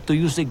 What do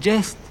you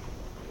suggest?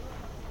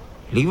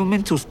 Leave him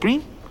until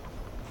spring?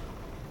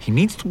 He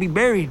needs to be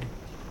buried.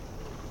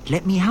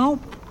 Let me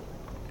help.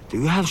 Do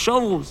you have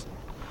shovels?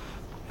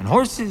 And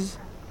horses?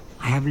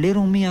 I have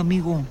little, mi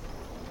amigo.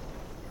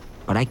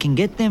 But I can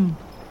get them.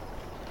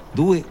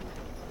 Do it.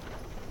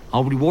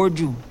 I'll reward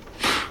you.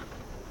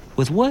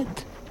 With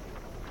what?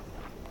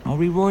 No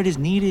reward is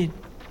needed.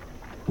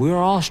 We are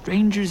all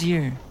strangers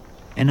here,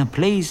 in a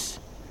place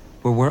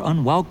where we're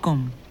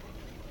unwelcome.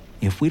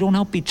 If we don't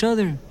help each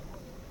other,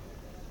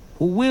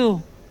 who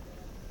will?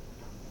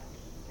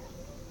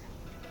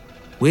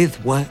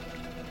 With what?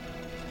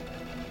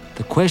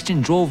 The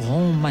question drove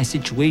home my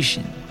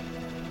situation.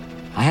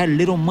 I had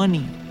little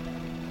money,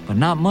 but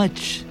not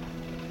much.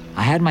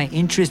 I had my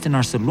interest in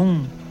our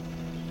saloon,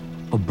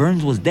 but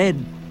Burns was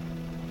dead.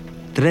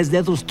 Tres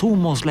Dedos too,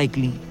 most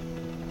likely.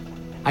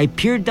 I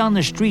peered down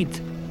the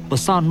street, but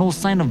saw no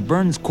sign of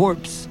Burns'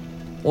 corpse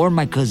or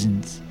my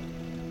cousin's.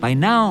 By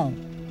now,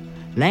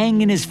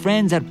 Lang and his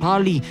friends had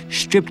probably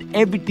stripped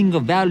everything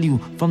of value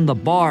from the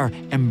bar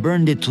and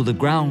burned it to the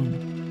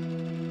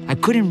ground. I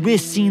couldn't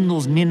risk seeing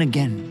those men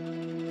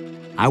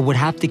again. I would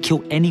have to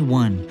kill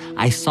anyone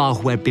I saw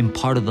who had been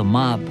part of the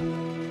mob.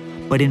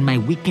 But in my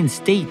weakened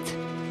state,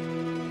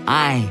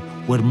 I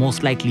would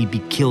most likely be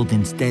killed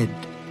instead.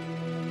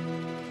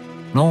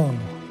 No,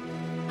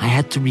 I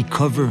had to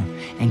recover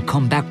and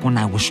come back when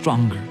I was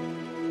stronger.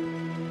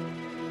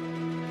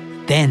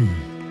 Then,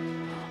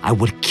 I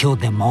would kill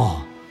them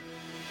all.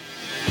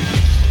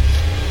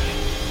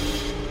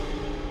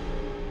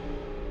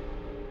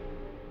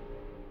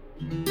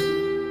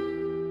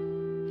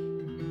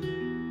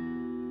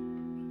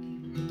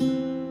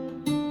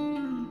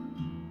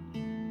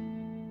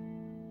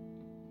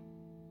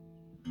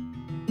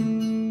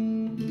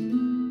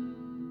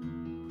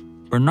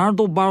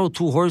 Bernardo borrowed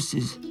 2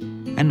 horses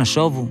and a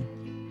shovel,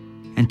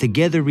 and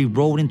together we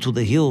rode into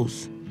the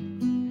hills.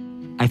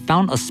 I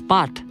found a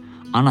spot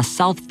on a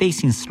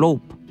south-facing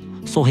slope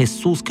so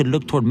Jesus could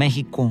look toward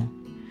Mexico,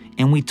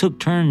 and we took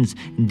turns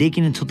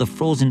digging into the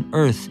frozen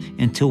earth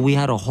until we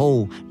had a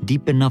hole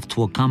deep enough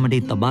to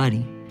accommodate the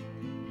body.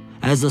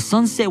 As the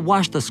sunset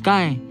washed the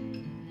sky,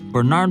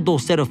 Bernardo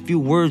said a few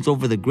words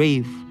over the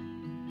grave.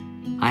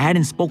 I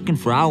hadn't spoken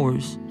for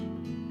hours.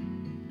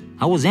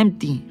 I was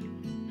empty,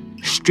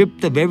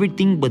 stripped of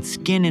everything but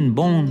skin and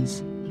bones,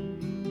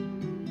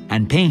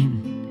 and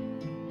pain.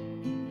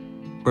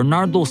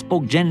 Bernardo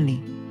spoke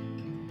gently.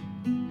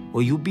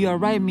 Will you be all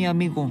right, mi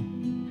amigo?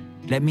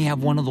 Let me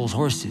have one of those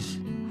horses.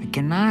 I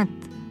cannot.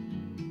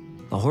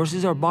 The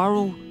horses are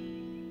borrowed.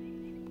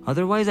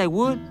 Otherwise I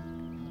would.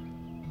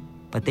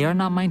 But they are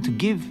not mine to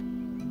give.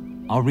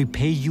 I'll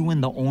repay you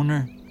and the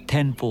owner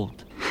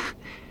tenfold.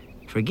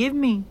 Forgive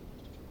me,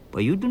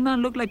 but you do not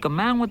look like a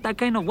man with that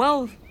kind of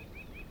wealth.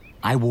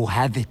 I will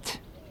have it.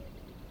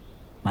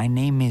 My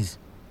name is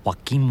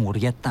Joaquin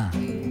Murrieta.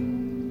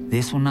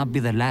 This will not be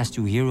the last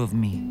you hear of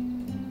me.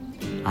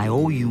 I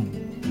owe you,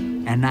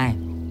 and I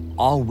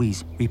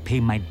always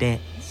repay my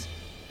debts,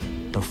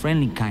 the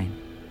friendly kind,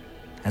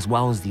 as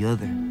well as the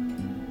other.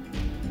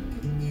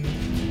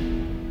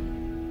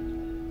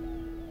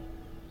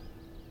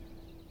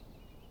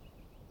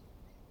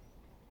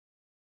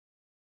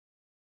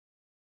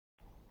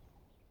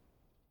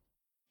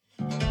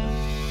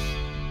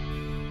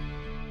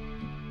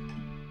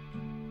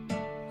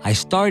 I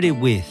started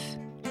with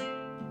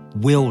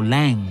Will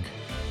Lang.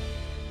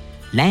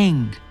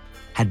 Lang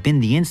had been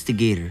the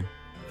instigator.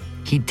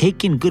 He'd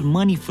taken good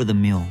money for the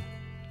mill,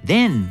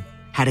 then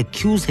had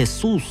accused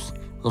Jesus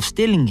of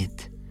stealing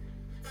it.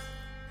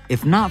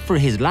 If not for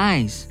his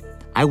lies,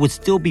 I would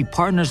still be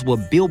partners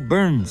with Bill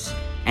Burns,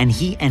 and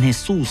he and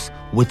Jesus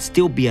would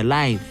still be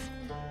alive.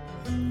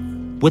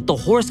 With the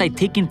horse I'd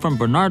taken from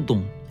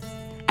Bernardo,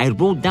 I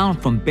rode down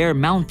from Bear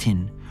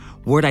Mountain,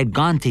 where I'd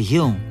gone to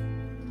Hill.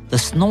 The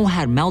snow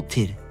had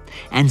melted,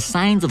 and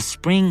signs of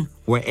spring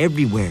were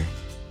everywhere.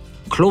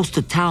 Close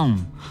to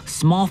town,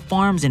 small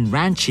farms and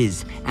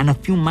ranches and a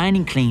few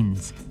mining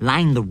claims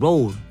lined the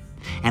road,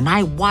 and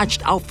I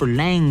watched out for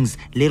Lang's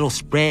little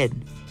spread.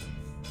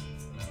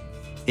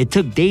 It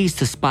took days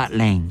to spot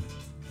Lang,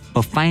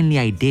 but finally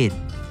I did.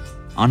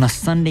 On a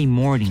Sunday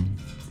morning,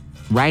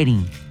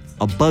 riding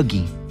a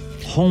buggy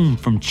home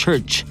from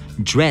church,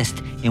 dressed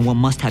in what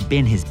must have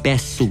been his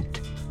best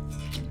suit.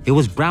 It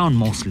was brown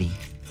mostly,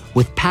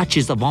 with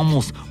patches of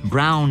almost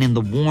brown in the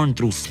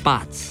worn-through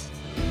spots.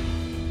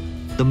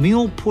 The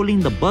mule pulling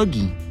the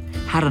buggy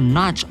had a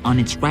notch on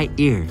its right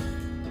ear.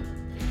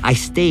 I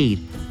stayed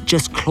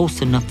just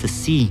close enough to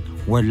see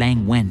where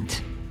Lang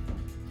went.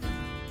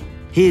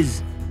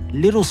 His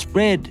little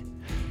spread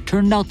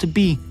turned out to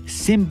be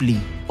simply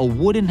a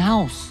wooden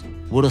house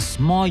with a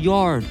small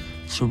yard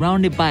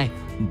surrounded by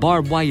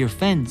barbed wire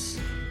fence.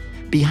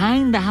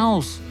 Behind the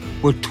house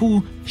were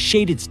 2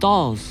 shaded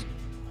stalls,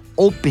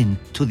 open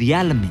to the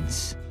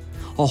elements.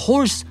 A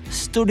horse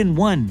stood in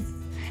one,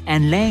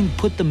 and Lang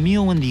put the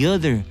mule in the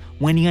other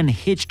when he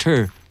unhitched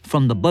her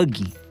from the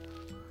buggy.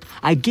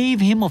 I gave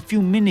him a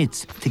few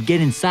minutes to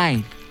get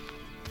inside,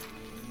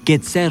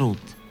 get settled.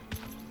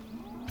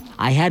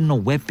 I had no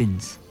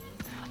weapons.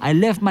 I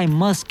left my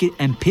musket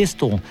and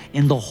pistol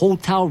in the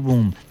hotel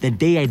room the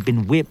day I'd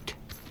been whipped,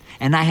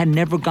 and I had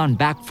never gone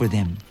back for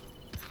them.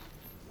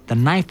 The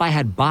knife I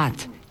had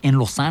bought in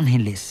Los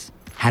Angeles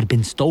had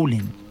been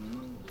stolen,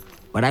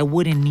 but I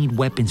wouldn't need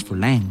weapons for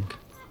Lang.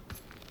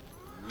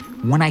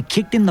 When I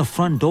kicked in the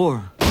front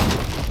door,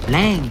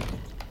 Lang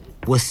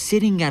was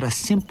sitting at a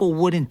simple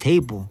wooden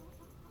table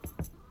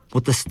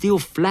with a steel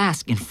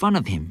flask in front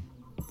of him,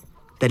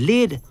 the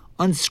lid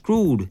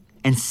unscrewed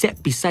and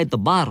set beside the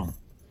bottle.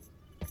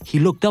 He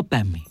looked up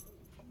at me.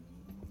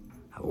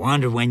 I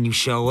wonder when you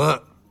show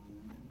up.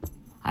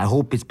 I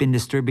hope it's been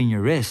disturbing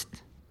your rest.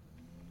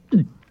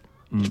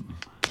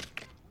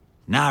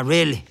 Not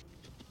really.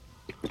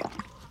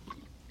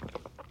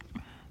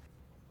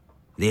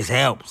 This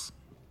helps.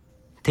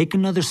 Take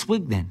another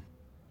swig then.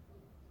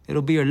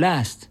 It'll be your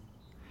last.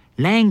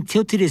 Lang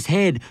tilted his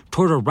head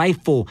toward a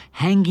rifle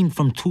hanging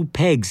from 2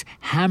 pegs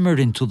hammered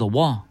into the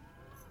wall.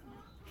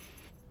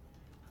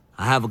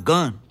 I have a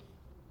gun.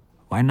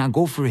 Why not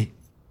go for it?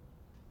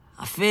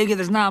 I figure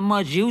there's not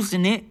much use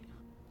in it.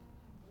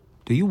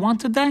 Do you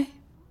want to die?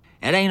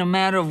 It ain't a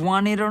matter of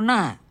wanting it or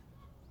not.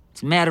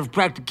 It's a matter of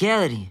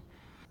practicality.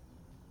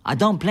 I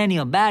done plenty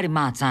of bad in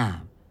my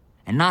time,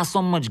 and not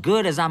so much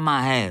good as I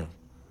might have.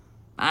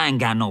 I ain't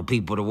got no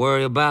people to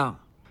worry about,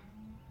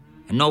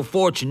 and no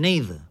fortune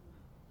either.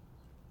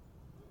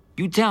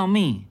 You tell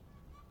me,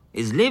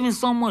 is living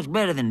so much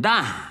better than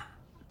dying?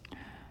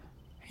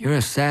 You're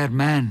a sad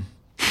man.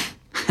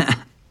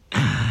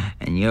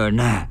 And you're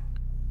not.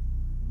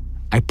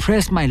 I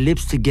pressed my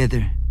lips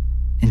together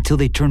until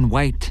they turned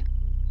white.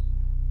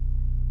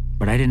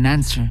 But I didn't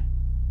answer.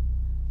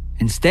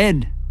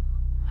 Instead,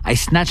 I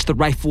snatched the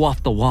rifle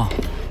off the wall.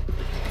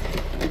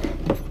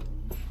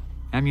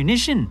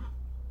 Ammunition.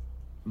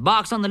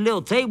 Box on the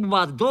little table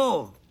by the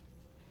door.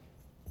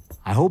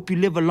 I hope you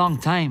live a long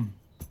time.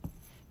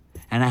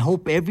 And I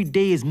hope every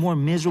day is more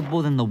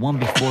miserable than the one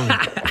before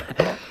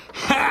it.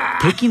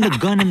 Taking the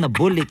gun and the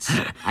bullets,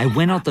 I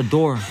went out the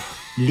door,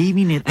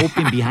 leaving it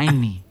open behind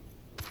me.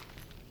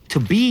 To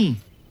be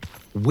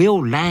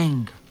Will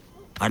Lang,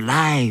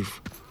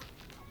 alive,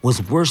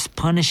 was worse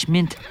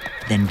punishment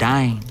than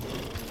dying.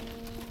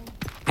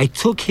 I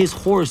took his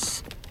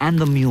horse and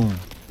the mule,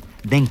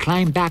 then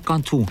climbed back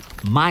onto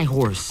my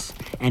horse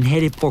and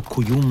headed for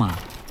Cuyuma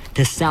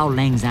to sell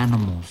Lang's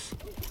animals.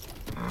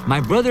 My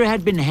brother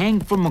had been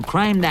hanged from a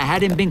crime that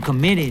hadn't been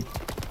committed,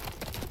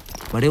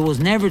 but it was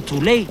never too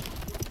late.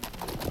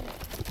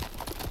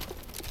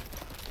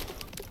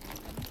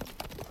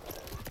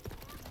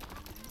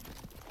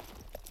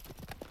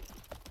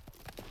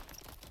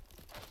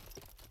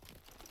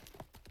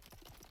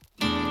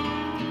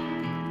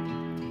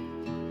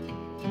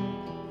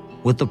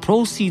 With the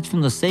proceeds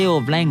from the sale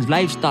of Lang's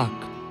livestock,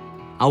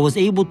 I was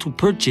able to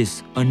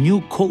purchase a new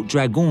Colt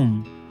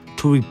Dragoon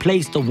to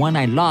replace the one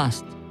I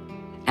lost,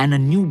 and a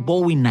new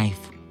Bowie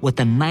knife with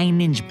a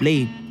 9-inch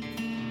blade.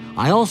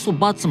 I also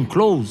bought some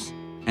clothes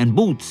and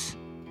boots,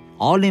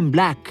 all in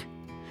black,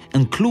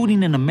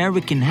 including an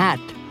American hat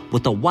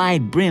with a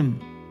wide brim.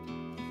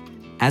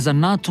 As a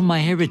nod to my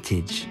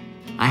heritage,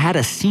 I had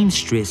a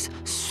seamstress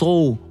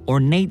sew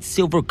ornate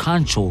silver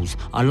conchos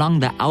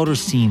along the outer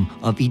seam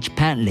of each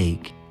pant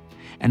leg,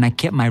 and I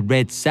kept my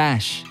red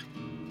sash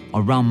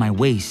around my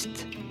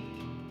waist.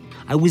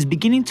 I was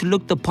beginning to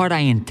look the part I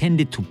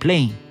intended to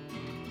play,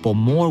 but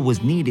more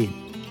was needed.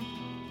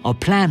 A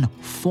plan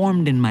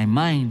formed in my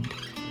mind.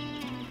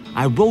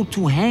 I rode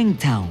to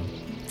Hangtown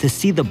to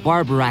see the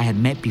barber I had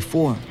met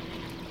before.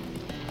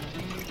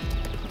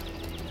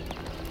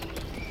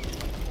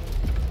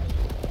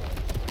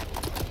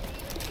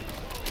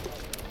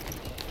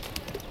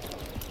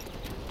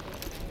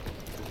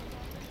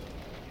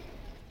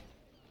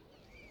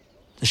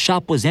 The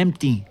shop was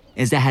empty,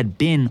 as it had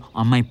been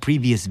on my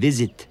previous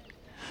visit.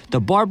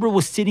 The barber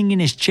was sitting in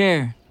his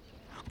chair,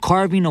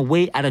 carving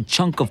away at a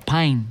chunk of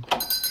pine.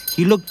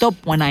 He looked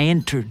up when I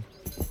entered.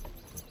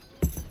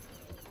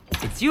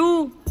 It's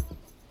you.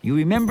 You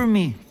remember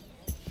me.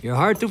 You're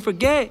hard to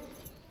forget.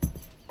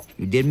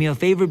 You did me a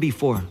favor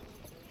before.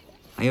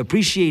 I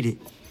appreciate it.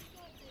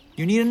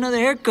 You need another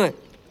haircut.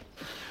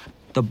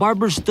 The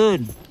barber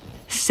stood,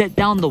 set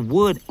down the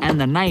wood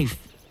and the knife,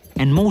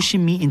 and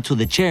motioned me into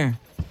the chair.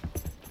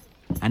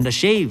 And a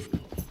shave.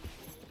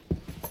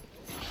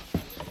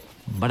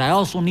 But I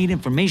also need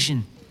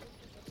information.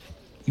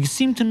 You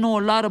seem to know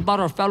a lot about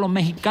our fellow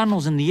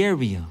Mexicanos in the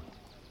area.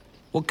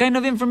 What kind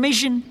of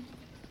information?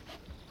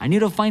 I need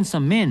to find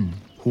some men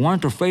who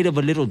aren't afraid of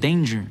a little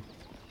danger.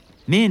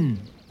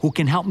 Men who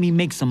can help me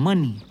make some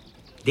money.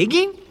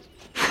 Digging?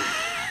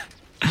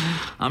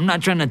 I'm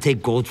not trying to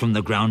take gold from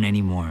the ground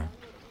anymore.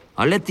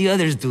 I'll let the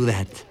others do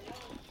that.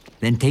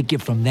 then take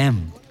it from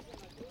them.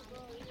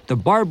 The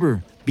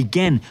barber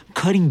began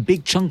cutting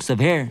big chunks of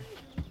hair.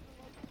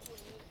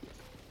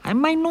 I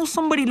might know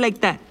somebody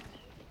like that.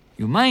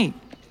 You might.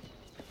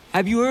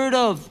 Have you heard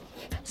of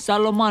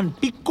Salomon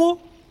Pico?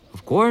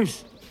 Of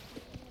course.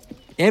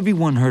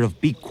 Everyone heard of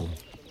Pico.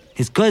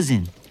 His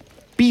cousin,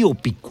 Pio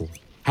Pico,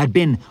 had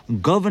been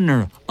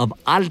governor of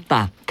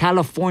Alta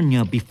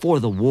California before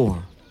the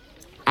war.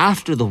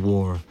 After the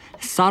war,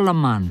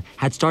 Salomon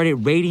had started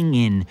raiding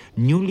in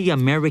newly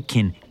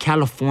American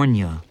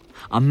California,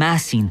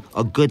 amassing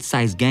a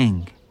good-sized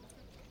gang.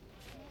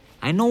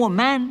 I know a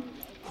man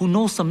who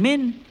knows some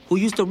men who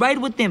used to ride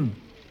with him.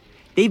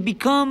 They've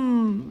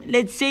become,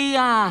 let's say,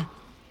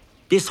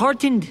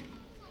 disheartened.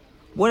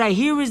 What I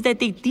hear is that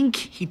they think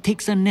he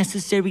takes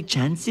unnecessary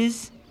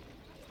chances.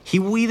 He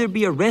will either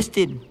be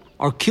arrested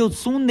or killed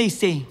soon, they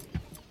say.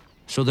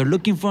 So they're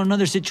looking for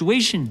another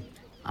situation.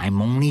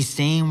 I'm only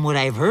saying what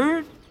I've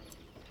heard.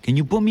 Can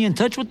you put me in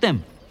touch with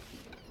them?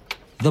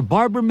 The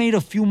barber made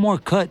a few more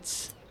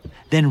cuts,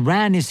 then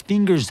ran his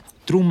fingers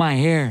through my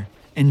hair,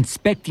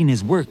 inspecting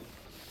his work.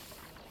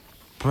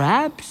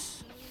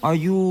 Perhaps, are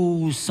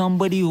you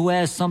somebody who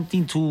has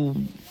something to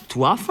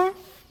offer?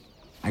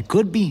 I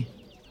could be.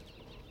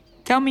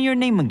 Tell me your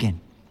name again.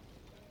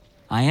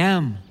 I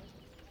am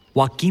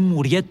Joaquin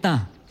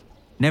Murrieta.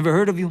 Never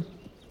heard of you.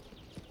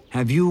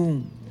 Have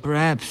you,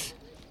 perhaps,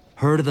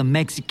 heard of the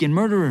Mexican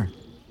murderer?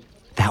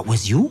 That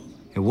was you?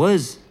 It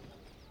was.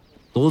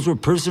 Those were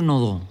personal,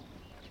 though.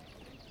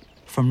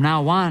 From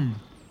now on,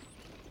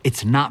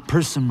 it's not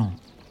personal.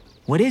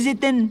 What is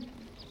it then?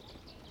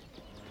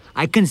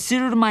 I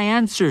considered my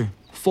answer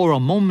for a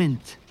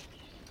moment.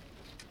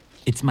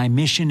 It's my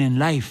mission in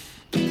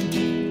life.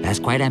 That's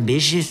quite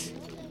ambitious.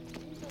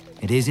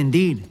 It is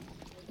indeed.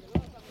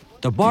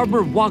 The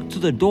barber walked to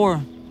the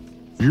door,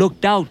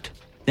 looked out,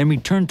 then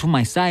returned to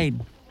my side.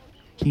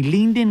 He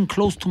leaned in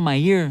close to my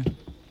ear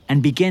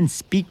and began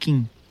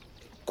speaking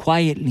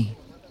quietly.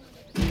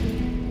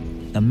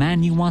 The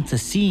man you want to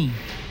see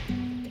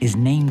is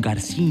named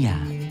Garcia.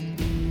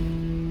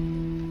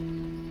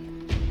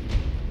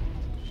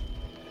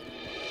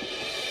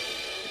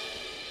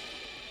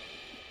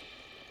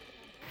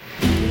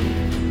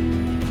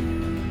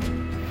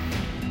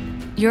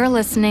 You're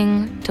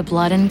listening to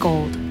Blood and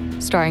Gold,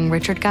 starring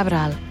Richard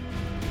Cabral.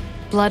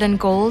 Blood and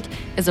Gold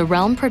is a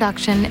Realm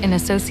production in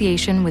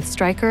association with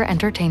Stryker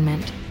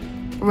Entertainment.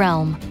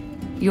 Realm,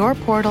 your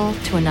portal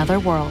to another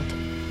world.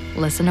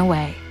 Listen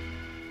away.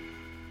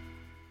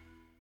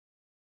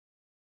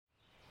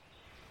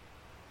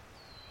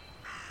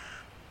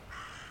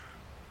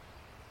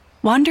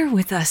 Wander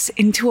with us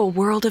into a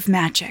world of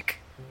magic.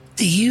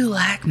 Do you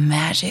like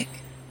magic?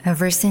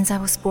 Ever since I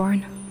was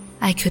born,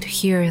 I could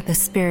hear the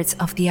spirits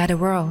of the other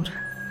world.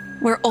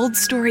 Where old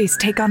stories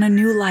take on a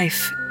new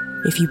life.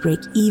 If you break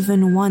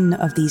even one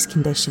of these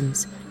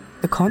conditions,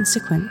 the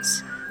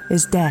consequence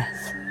is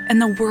death.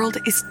 And the world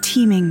is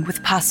teeming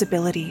with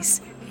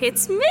possibilities.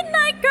 It's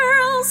midnight,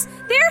 girls!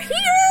 They're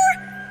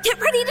here! Get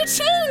ready to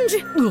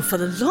change! Well, for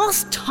the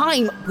last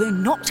time, we're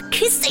not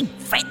kissing,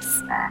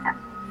 Fritz!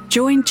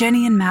 Join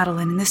Jenny and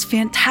Madeline in this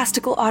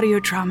fantastical audio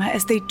drama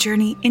as they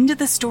journey into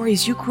the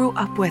stories you grew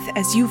up with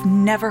as you've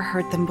never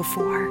heard them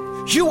before.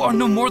 You are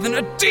no more than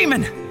a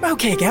demon!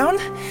 Okay, Gown.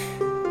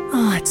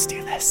 Let's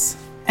do this.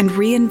 And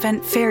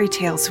reinvent fairy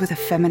tales with a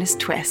feminist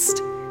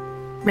twist.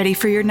 Ready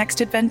for your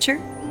next adventure?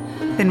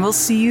 Then we'll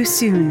see you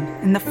soon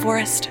in the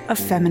forest of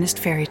feminist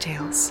fairy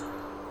tales.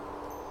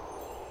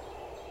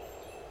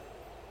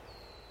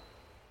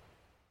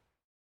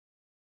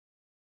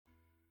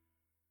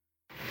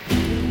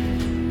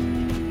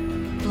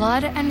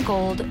 Blood and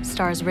Gold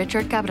stars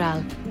Richard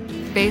Cabral,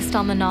 based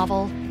on the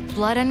novel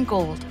Blood and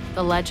Gold,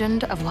 The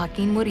Legend of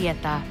Joaquin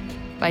Murrieta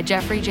by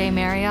Jeffrey J.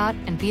 Marriott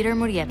and Peter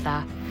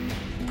Murrieta.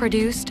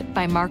 Produced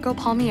by Marco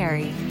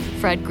Palmieri,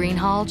 Fred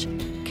Greenhalgh,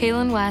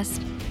 Kaylin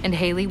West, and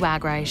Haley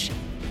Wagreich.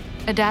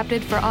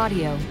 Adapted for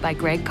audio by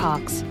Greg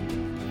Cox.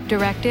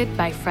 Directed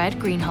by Fred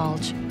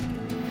Greenhalgh.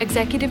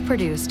 Executive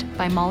produced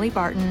by Molly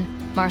Barton,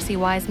 Marcy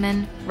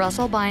Wiseman,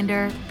 Russell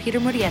Binder, Peter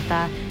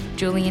Murrieta,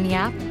 Julian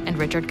Yap, and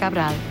Richard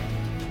Cabral.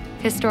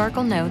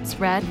 Historical notes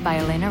read by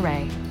Elena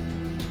Ray.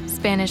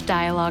 Spanish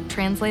dialogue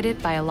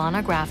translated by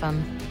Alana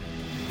Graffam.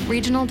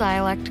 Regional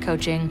dialect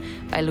coaching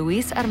by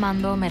Luis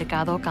Armando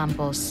Mercado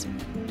Campos.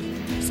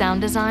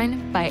 Sound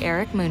design by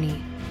Eric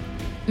Mooney.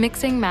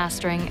 Mixing,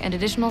 mastering, and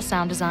additional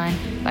sound design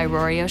by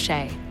Rory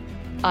O'Shea.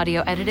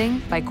 Audio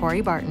editing by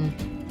Corey Barton.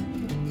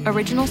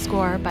 Original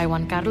score by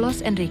Juan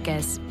Carlos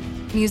Enriquez.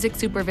 Music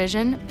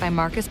supervision by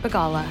Marcus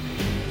Bagala.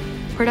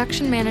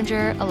 Production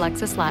manager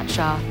Alexis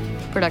Latshaw.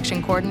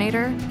 Production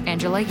coordinator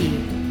Angela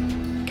Yee.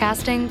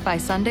 Casting by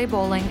Sunday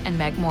Bowling and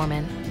Meg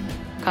Mormon.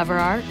 Cover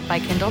art by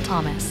Kendall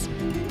Thomas.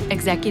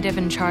 Executive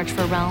in charge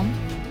for Realm,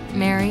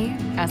 Mary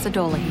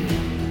Asadolahi.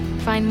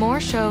 Find more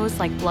shows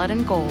like Blood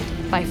and Gold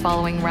by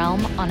following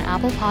Realm on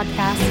Apple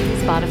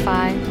Podcasts,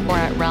 Spotify, or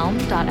at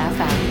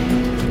realm.fm.